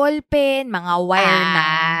 mga ballpen, mga wire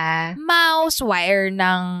ng mouse, wire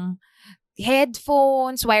ng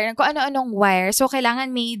headphones, wire ng kung ano-anong wire. So,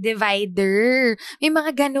 kailangan may divider. May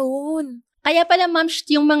mga ganun. Kaya pala, ma'am,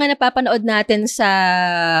 yung mga napapanood natin sa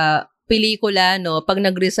pelikula, no, pag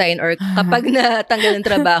nag-resign or kapag natanggal ng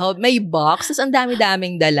trabaho, may box, tapos ang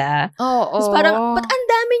dami-daming dala. Oo. Tapos parang, ba't ang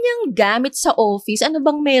dami niyang gamit sa office? Ano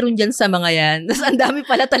bang meron dyan sa mga yan? Tapos ang dami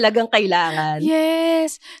pala talagang kailangan.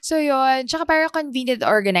 Yes. So, yun. Tsaka parang convenient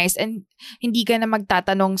organized and hindi ka na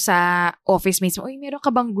magtatanong sa office mates mo, uy, meron ka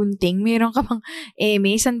bang gunting? Meron ka bang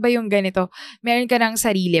saan ba yung ganito? Meron ka ng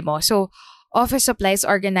sarili mo. So, office supplies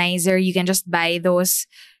organizer, you can just buy those.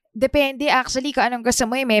 Depende actually kung anong gusto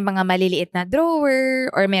mo. May mga maliliit na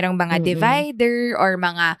drawer or merong mga divider or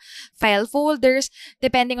mga file folders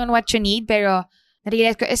depending on what you need. Pero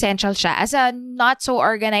na-realize ko essential siya. As a not so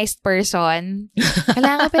organized person,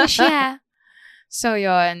 kailangan pa siya. So,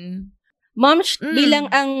 yun. Mom,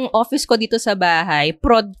 bilang ang office ko dito sa bahay,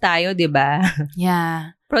 prod tayo, di ba?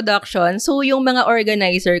 Yeah. Production. So, yung mga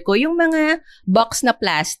organizer ko, yung mga box na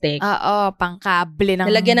plastic. Oo, pangkable ng...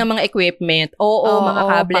 Nalagyan ng mga equipment. Oo, mga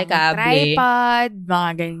kable-kable. Tripod,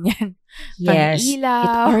 mga ganyan. Yes. Pang-ilaw.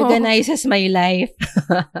 It organizes my life.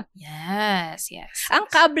 Yes. Ang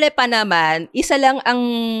kable pa naman, isa lang ang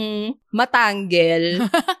matanggel.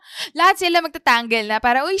 Lahat sila magtatanggal na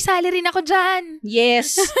para, uy, sali rin ako dyan.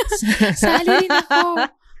 Yes. Sali rin ako.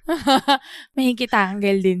 May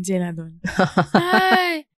kitanggal din sila dun.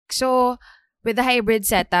 Ay. So, with the hybrid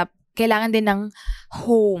setup, kailangan din ng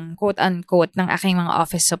home, quote-unquote, ng aking mga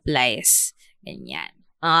office supplies. Ganyan.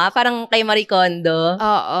 Parang kay Marie Kondo.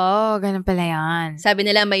 Oo, ganun pala yan. Sabi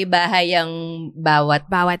nila may bahay ang bawat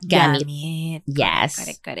gamit. Yes.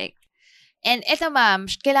 Correct. And eto ma'am,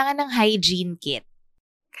 kailangan ng hygiene kit.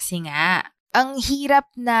 Kasi nga, ang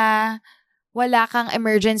hirap na wala kang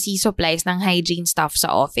emergency supplies ng hygiene stuff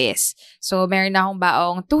sa office. So, meron na akong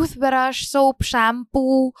baong toothbrush, soap,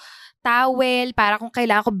 shampoo, towel, para kung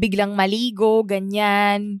kailangan ko biglang maligo,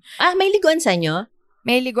 ganyan. May liguan sa inyo?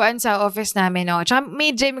 May liguan sa office namin, no? Tsaka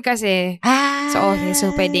may gym kasi sa office.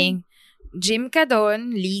 So, pwedeng gym ka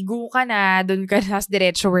doon, ligo ka na, doon ka na,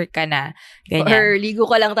 diretso work ka na. Ganyan. Or ligo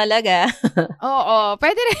ka lang talaga. Oo,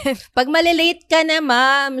 pwede rin. Pag malilate ka na,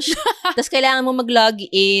 ma'am, tapos kailangan mo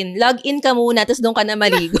mag-login. Login ka muna, tapos doon ka na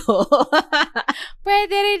maligo.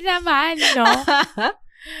 Pwede rin naman, no?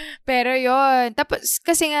 Pero yun. Tapos,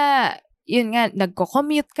 kasi nga, yun nga,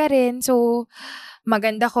 nagko-commute ka rin. So,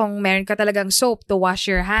 maganda kung meron ka talagang soap to wash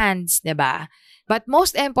your hands, diba? But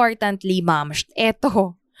most importantly, ma'am,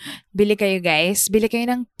 eto, bili kayo guys, bili kayo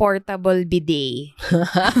ng portable bidet.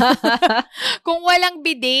 Kung walang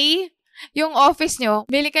bidet, yung office nyo,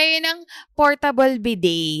 bili kayo ng portable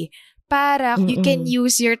bidet para you can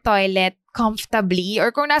use your toilet comfortably, or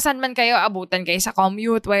kung nasan man kayo, abutan kayo sa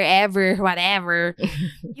commute, wherever, whatever,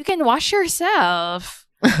 you can wash yourself.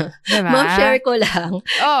 Diba? Ma'am, share ko lang.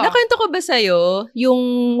 Nakwento ko ba sa'yo yung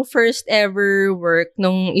first ever work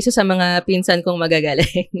nung isa sa mga pinsan kong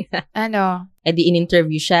magagaling? Ano? Di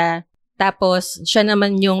in-interview siya. Tapos, siya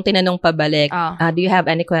naman yung tinanong pabalik, do you have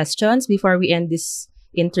any questions before we end this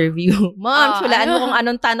interview? Ma'am, sulaan mo kung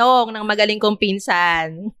anong tanong ng magaling kong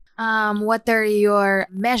pinsan. What are your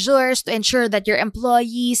measures to ensure that your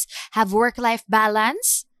employees have work-life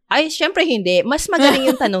balance? Ay, syempre hindi. Mas magaling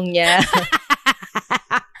yung tanong niya.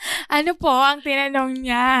 Ano po ang tinanong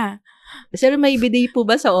niya? Sir, may bidet po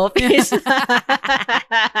ba sa office?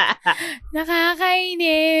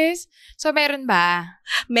 Nakakainis. So, meron ba?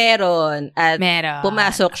 Meron. At meron.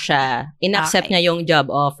 Pumasok siya. In-accept niya yung job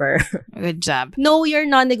offer. Good job. Know your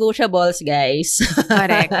non-negotiables, guys.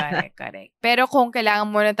 Correct. Pero kung kailangan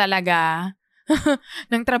mo na talaga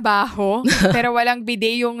ng trabaho, pero walang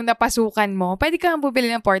bidet yung napasukan mo, pwede kang bumili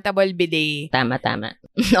ng portable bidet. Tama.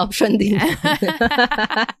 Option din.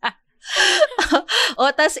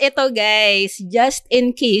 Tas ito guys, just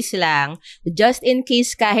in case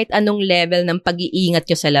kahit anong level ng pag-iingat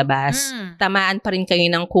nyo sa labas, tamaan pa rin kayo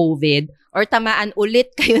ng COVID, or tamaan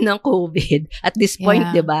ulit kayo ng COVID at this point,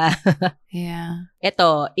 Yeah. diba? Yeah.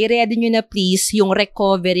 Ito, i-ready nyo na please yung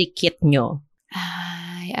recovery kit nyo.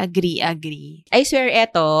 Ay, agree. I swear,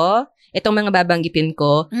 itong mga babanggitin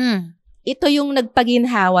ko, ito yung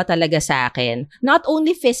nagpaginhawa talaga sa akin. Not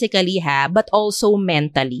only physically but also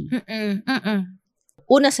mentally.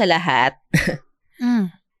 Una sa lahat,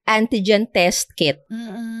 antigen test kit.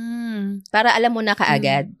 Para alam mo na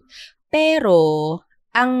kaagad. Pero,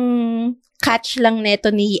 ang catch lang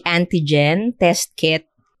neto ni antigen test kit,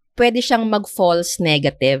 pwede siyang mag-false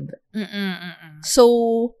negative.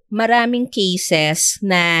 So, maraming cases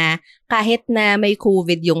na kahit na may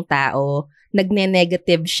COVID yung tao,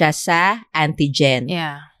 nagne-negative siya sa antigen.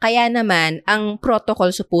 Yeah. Kaya naman, ang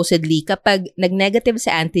protocol supposedly, kapag nag-negative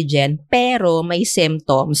sa antigen, pero may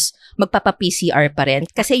symptoms, magpapa-PCR pa rin.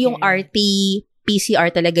 Kasi yung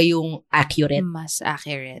RT-PCR talaga yung accurate. Mas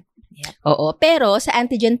accurate. Yep. Oo. Pero sa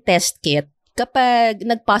antigen test kit, kapag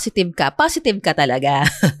nag-positive ka talaga.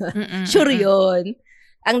 Sure yun.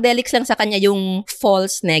 Ang delix lang sa kanya yung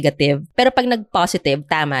false negative. Pero pag nag-positive,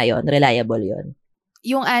 tama yun. Reliable yun.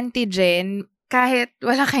 Yung antigen, kahit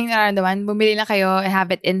wala kayong nararamdaman, bumili na kayo and have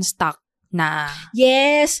it in stock na.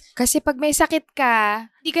 Yes! Kasi pag may sakit ka,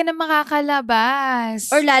 hindi ka na makakalabas.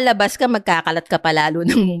 Or lalabas ka, magkakalat ka pa lalo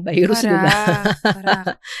ng virus, diba?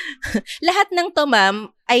 Correct. Lahat ng to, ma'am,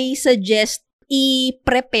 I suggest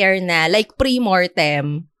i-prepare na, like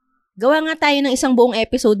pre-mortem. Gawa nga tayo ng isang buong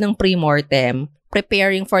episode ng pre-mortem,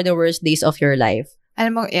 preparing for the worst days of your life.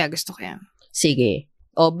 Alam mo, gusto ko yan. Sige.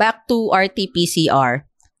 Back to RT-PCR.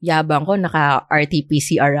 Yabang ko,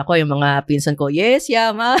 naka-RT-PCR ako. Yung mga pinsan ko, yes,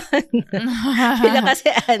 yaman. Sila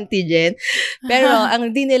kasi antigen. Pero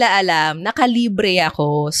ang di nila alam, nakalibre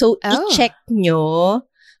ako. So, i-check nyo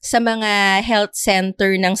sa mga health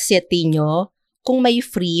center ng city nyo kung may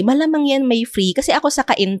free. Malamang yan may free. Kasi ako sa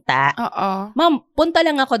Kainta, ma'am, punta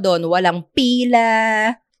lang ako doon. Walang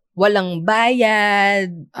pila, walang bayad,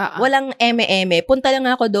 walang eme-eme. Punta lang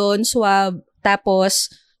ako doon, swab. Tapos,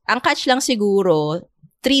 ang catch lang siguro,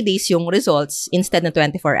 3 days yung results instead na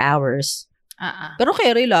 24 hours. Pero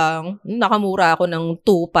carry lang. Nakamura ako ng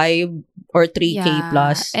 2,500 or 3K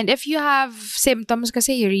plus. And if you have symptoms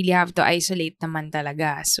kasi, you really have to isolate naman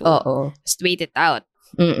talaga. So, just wait it out.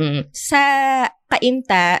 Sa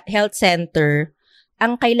Kainta Health Center,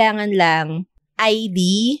 ang kailangan lang ID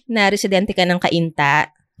na residente ka ng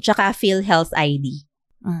Kainta, tsaka PhilHealth ID.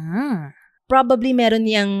 Probably meron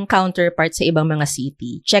niyang counterpart sa ibang mga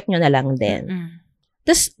city. Check nyo na lang din.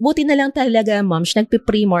 Tapos, buti na lang talaga, moms,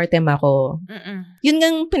 nagpe-pre-mortem ako. Yun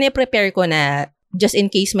ngang piniprepare ko na, just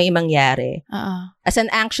in case may mangyari. As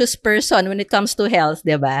an anxious person when it comes to health,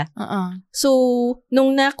 diba? So,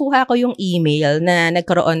 nung nakuha ko yung email na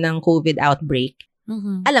nagkaroon ng COVID outbreak,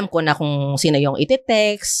 alam ko na kung sino yung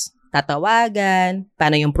iti-text, tatawagan,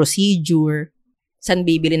 paano yung procedure, saan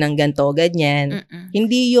bibili ng ganito, ganyan.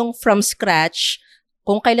 Hindi yung from scratch,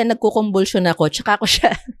 kung kailan nagkukumbulsyon ako, tsaka ko siya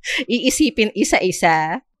iisipin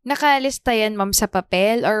isa-isa. Nakalista yan, ma'am, sa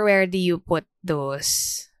papel or where do you put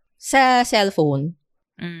those? Sa cellphone.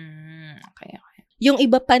 Okay. Yung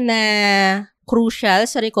iba pa na crucial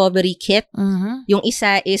sa recovery kit, yung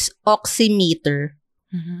isa is oximeter.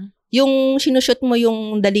 Yung sinushoot mo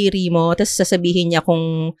yung daliri mo, tapos sasabihin niya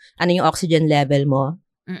kung ano yung oxygen level mo.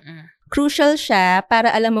 Crucial siya para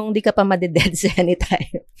alam mong di ka pa madedead sa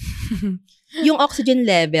anytime. Yung oxygen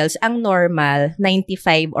levels, ang normal,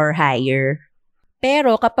 95 or higher.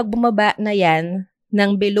 Pero kapag bumaba na yan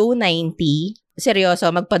ng below 90,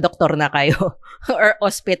 seryoso, magpa-doktor na kayo or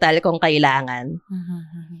hospital kung kailangan.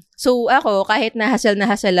 So ako, kahit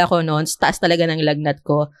na-hassle ako noon, taas talaga ng lagnat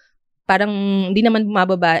ko. Parang hindi naman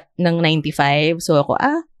bumababa ng 95. So ako,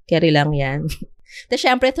 carry lang yan. Tapos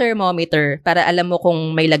syempre thermometer para alam mo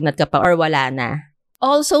kung may lagnat ka pa or wala na.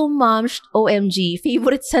 Also, ma'am, OMG,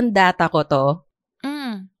 favorite sandata ko to.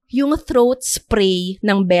 Yung throat spray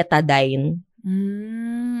ng Betadine.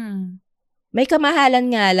 May kamahalan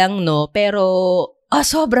nga lang, no? Pero,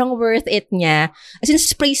 sobrang worth it niya. As in,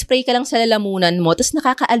 spray-spray ka lang sa lalamunan mo, tapos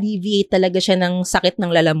nakaka-alleviate talaga siya ng sakit ng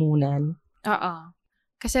lalamunan. Oo.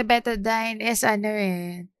 Kasi Betadine is,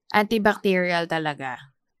 antibacterial talaga.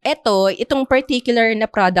 Itong particular na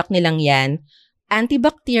product nilang yan,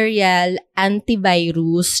 antibacterial,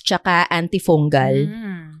 antivirus, tsaka antifungal.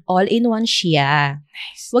 All-in-one siya.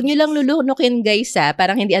 Nice. Huwag nyo lang lulunukin, guys,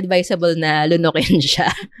 parang hindi advisable na lunukin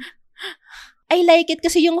siya. I like it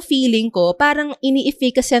kasi yung feeling ko, parang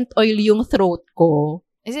ini-efficacent oil yung throat ko.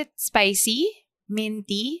 Is it spicy?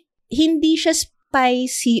 Minty? Hindi siya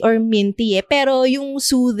spicy or minty pero yung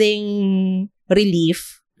soothing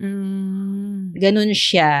relief, ganun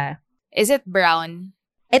siya. Is it brown?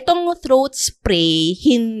 Etong throat spray,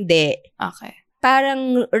 hindi. Okay.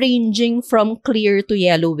 Parang ranging from clear to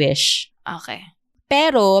yellowish. Okay.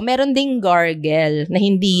 Pero, meron ding gargle na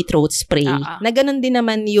hindi throat spray. Na ganun din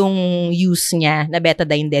naman yung use niya, na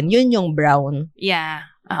Betadine din. Yun yung brown. Yeah.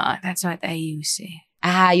 That's what I use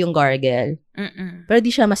Yung gargle. Pero di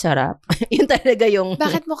siya masarap. Yun talaga yung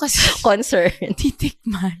Bakit mo kasi concern.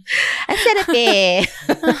 titikman? Ang sarap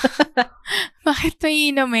Bakit mo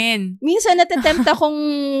iinumin? Minsan natatempt akong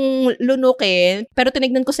lunukin, pero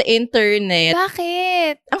tinignan ko sa internet.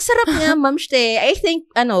 Bakit? Ang sarap nga, ma'am. I think,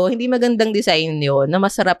 hindi magandang design yun, na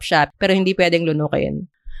masarap siya, pero hindi pwedeng lunukin.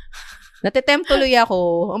 Natatempt tuloy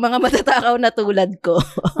ako, ang mga matatakaw na tulad ko.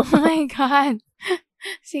 Oh my God.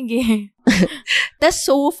 Sige. Tas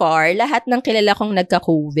so far, lahat ng kilala kong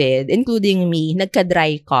nagka-COVID, including me,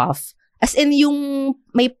 nagka-dry cough. As in, yung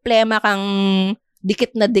may plema kang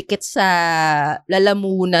dikit na dikit sa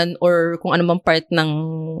lalamunan or kung anumang part ng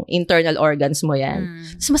internal organs mo yan.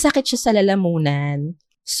 Mas masakit siya sa lalamunan.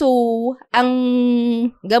 So, ang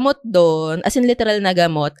gamot doon, as in literal na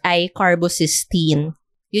gamot, ay carbocysteine.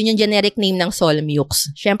 Yun yung generic name ng Solmux.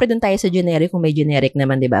 Siyempre, dun tayo sa generic kung may generic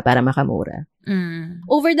naman, di ba? Para makamura.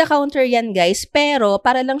 Over the counter yan, guys. Pero,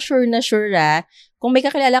 para lang sure na sure, kung may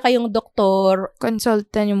kakilala kayong doktor,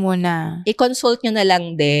 Consulta nyo muna. i-consult nyo na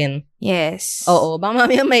lang din. Yes. Oo. Baka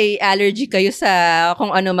mamaya may allergy kayo sa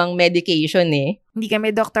kung ano mang medication Hindi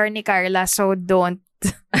kami doktor ni Carla, so don't.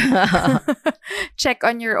 Check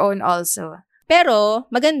on your own also. Pero,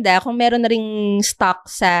 maganda kung meron na ring stock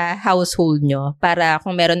sa household nyo para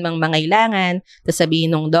kung meron mang mangailangan, tapos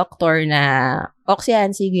sabihin ng doktor na,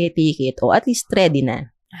 Oxyan, sige, take it. O at least ready na.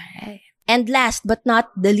 Alright. And last but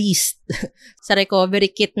not the least, sa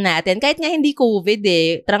recovery kit natin, kahit nga hindi COVID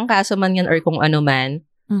trangkaso man yan or kung ano man,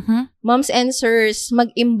 moms and sirs,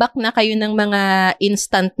 mag-imbak na kayo ng mga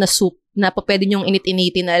instant na soup na pwede nyong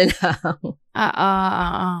init-initin na lang.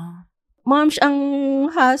 Moms, ang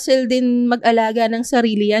hassle din mag-alaga ng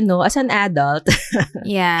sarili as an adult.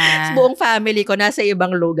 Yeah. Buong family ko nasa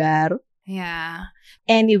ibang lugar. Yeah.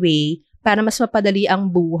 Anyway, para mas mapadali ang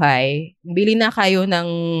buhay, bili na kayo ng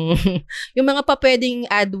yung mga pa pwedeng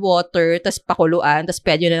add water, tas pakuluan, tas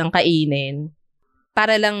pwede na lang kainin.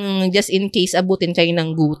 Para lang just in case abutin kayo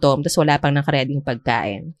ng gutom, tas wala pang nakareding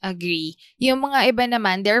pagkain. Agree. Yung mga iba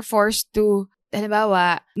naman, they're forced to,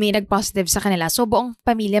 halimbawa, may nag-positive sa kanila. So, buong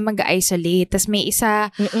pamilya mag-isolate. Tapos may isa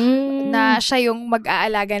na siya yung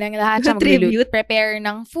mag-aalaga ng lahat. Siya prepare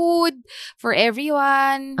ng food for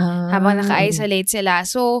everyone habang naka-isolate sila.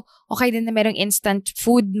 So, okay din na merong instant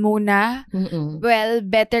food muna. Well,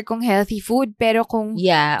 better kung healthy food, pero kung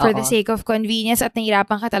for the sake of convenience at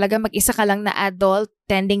nahirapan ka talaga mag-isa ka lang na adult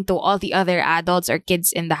tending to all the other adults or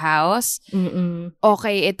kids in the house,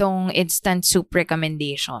 okay itong instant soup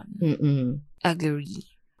recommendation. Agree.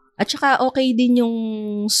 At saka okay din yung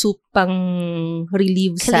soup pang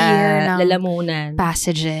relieve sa lalamunan.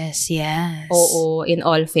 Passages, yes. Oo, in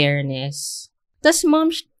all fairness. Tas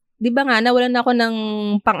mom, di ba nga, nawalan ako ng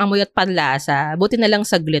pang-amoy at panlasa. Buti na lang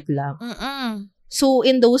saglit lang. So,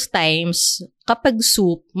 in those times, kapag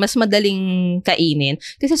soup, mas madaling kainin.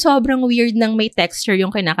 Kasi sobrang weird nang may texture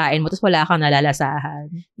yung kinakain mo tapos wala kang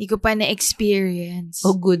nalalasahan. Hindi ko pa na-experience.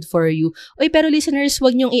 Oh, good for you. Oy, pero listeners,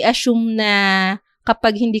 wag niyong i-assume na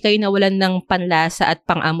kapag hindi kayo nawalan ng panlasa at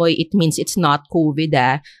pang-amoy, it means it's not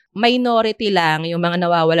COVID, Minority lang yung mga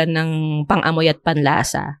nawawalan ng pang-amoy at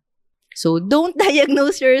panlasa. So, don't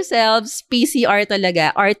diagnose yourselves. PCR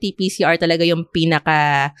talaga, RT-PCR talaga yung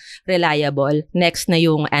pinaka-reliable. Next na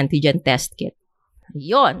yung antigen test kit.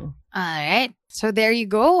 Yun. Alright. So, there you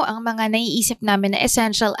go. Ang mga naiisip namin na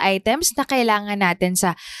essential items na kailangan natin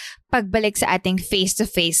sa pagbalik sa ating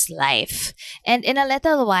face-to-face life. And in a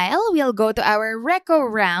little while, we'll go to our Reco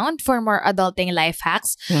round for more adulting life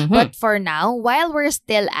hacks. But for now, while we're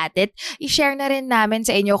still at it, i-share na rin namin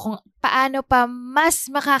sa inyo kung paano pa mas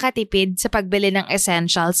makakatipid sa pagbili ng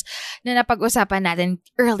essentials na napag-usapan natin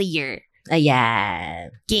earlier.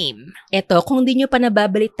 Ayan. Game. Eto, kung di nyo pa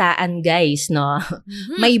nababalitaan, guys, no?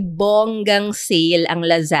 May bonggang sale ang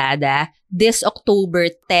Lazada this October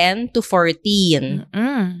 10 to 14.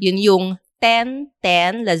 Yun yung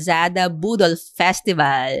 10-10 Lazada Budol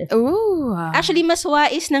Festival. Ooh. Actually, mas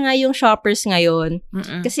wais na nga yung shoppers ngayon.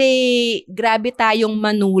 Kasi grabe tayong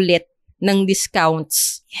manulit ng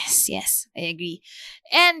discounts. Yes. I agree.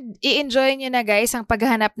 And i-enjoy nyo na guys ang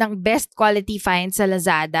paghahanap ng best quality finds sa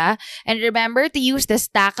Lazada. And remember to use the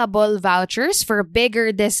stackable vouchers for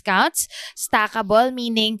bigger discounts. Stackable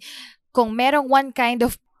meaning kung merong one kind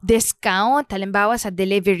of discount, halimbawa sa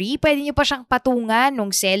delivery, pwede nyo pa siyang patungan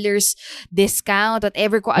ng seller's discount,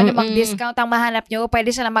 whatever, kung ano mang discount ang mahanap nyo, pwede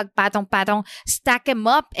silang magpatong-patong, stack them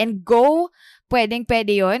up and go. Pwede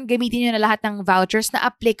yun. Gamitin nyo na lahat ng vouchers na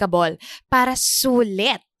applicable para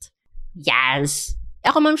sulit. Yes.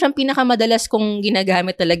 Ako, ma'am, siyang pinakamadalas kong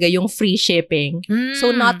ginagamit talaga yung free shipping.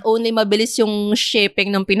 So, not only mabilis yung shipping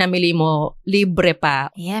ng pinamili mo, libre pa.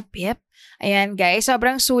 Yep. Ayan, guys.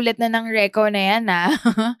 Sobrang sulit na ng Reco na yan,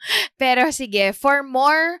 Pero sige, for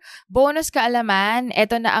more bonus kaalaman,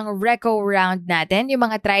 ito na ang Reco round natin. Yung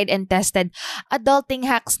mga tried and tested adulting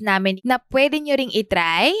hacks namin na pwede nyo ring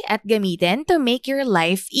itry at gamitin to make your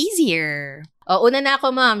life easier. O, una na ako,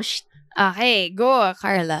 ma'am. Okay, go,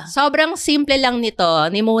 Carla. Sobrang simple lang nito,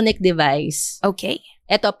 mnemonic device. Okay.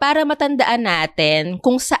 Ito, para matandaan natin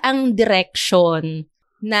kung saang direction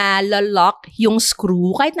na lock yung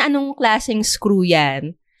screw, kahit na anong klaseng screw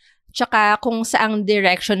yan, tsaka kung saang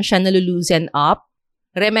direction siya naluloosen up,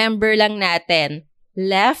 remember lang natin,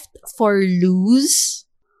 left for loose,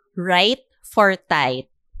 right for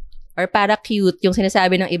tight. Or para cute, yung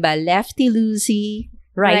sinasabi ng iba, lefty-loosey,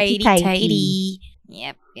 righty-tighty.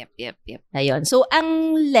 Yep. Ayun. So,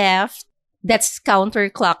 ang left, that's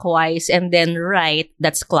counterclockwise, and then right,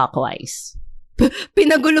 that's clockwise.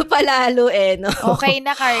 Pinagulo pa lalo no? Okay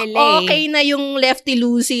na, Carly. Okay na yung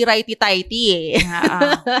lefty-loosey, righty-tighty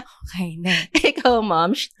Okay na. Ikaw,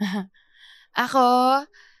 ma'am? Ako,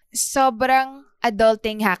 sobrang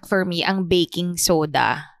adulting hack for me ang baking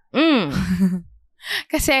soda.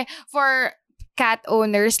 Kasi for cat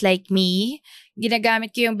owners like me,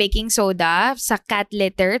 ginagamit ko yung baking soda sa cat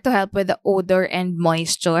litter to help with the odor and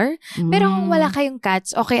moisture. Pero kung wala kayong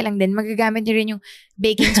cats, okay lang din. Magagamit nyo rin yung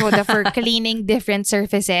baking soda for cleaning different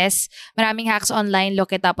surfaces. Maraming hacks online.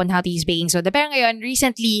 Look it up on how to use baking soda. Pero ngayon,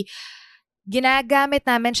 recently, ginagamit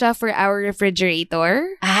namin siya for our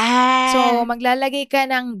refrigerator. So, maglalagay ka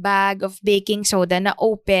ng bag of baking soda na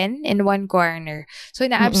open in one corner. So,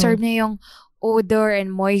 na-absorb niya yung odor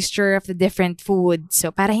and moisture of the different foods.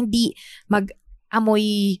 So, para hindi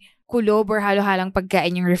mag-amoy kulob or halo-halang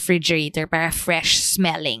pagkain yung refrigerator para fresh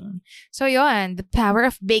smelling. So, yun. The power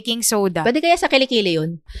of baking soda. Pwede kaya sa kilikili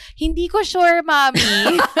yun? Hindi ko sure,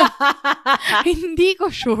 Mami. Hindi ko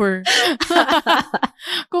sure.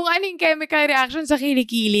 Kung anong chemical reaction sa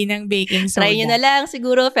kilikili ng baking soda. Try nyo na lang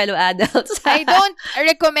siguro, fellow adults. I don't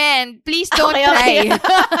recommend. Please don't try.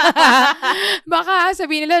 Baka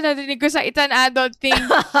sabihin nila, narinig ko sa It's an Adult Thing.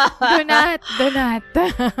 Do not.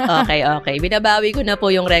 Okay. Binabawi ko na po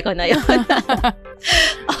yung record na yun.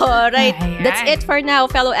 Alright. That's it for now,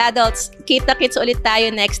 fellow adults. Kita-kits ulit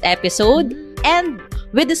tayo next episode. And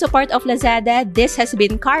with the support of Lazada, this has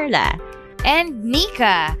been Carla. And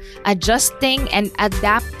Nika, adjusting and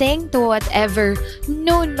adapting to whatever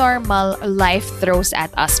new normal life throws at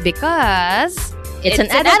us because It's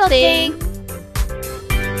an adult thing.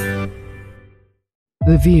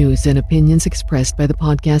 The views and opinions expressed by the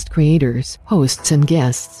podcast creators, hosts, and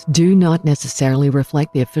guests do not necessarily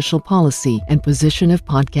reflect the official policy and position of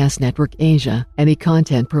Podcast Network Asia. Any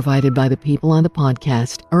content provided by the people on the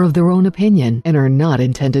podcast are of their own opinion and are not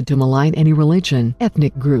intended to malign any religion,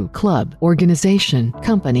 ethnic group, club, organization,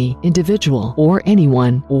 company, individual, or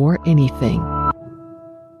anyone or anything.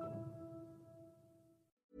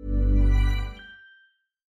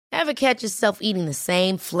 Ever catch yourself eating the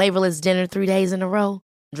same flavorless dinner 3 days in a row?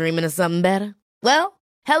 Dreaming of something better? Well,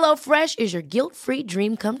 HelloFresh is your guilt-free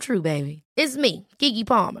dream come true, baby. It's me, Keke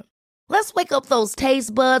Palmer. Let's wake up those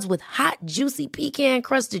taste buds with hot, juicy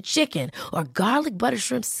pecan-crusted chicken or garlic butter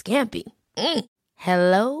shrimp scampi.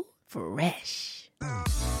 HelloFresh.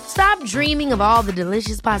 Stop dreaming of all the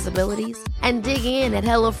delicious possibilities and dig in at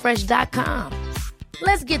HelloFresh.com.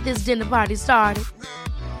 Let's get this dinner party started.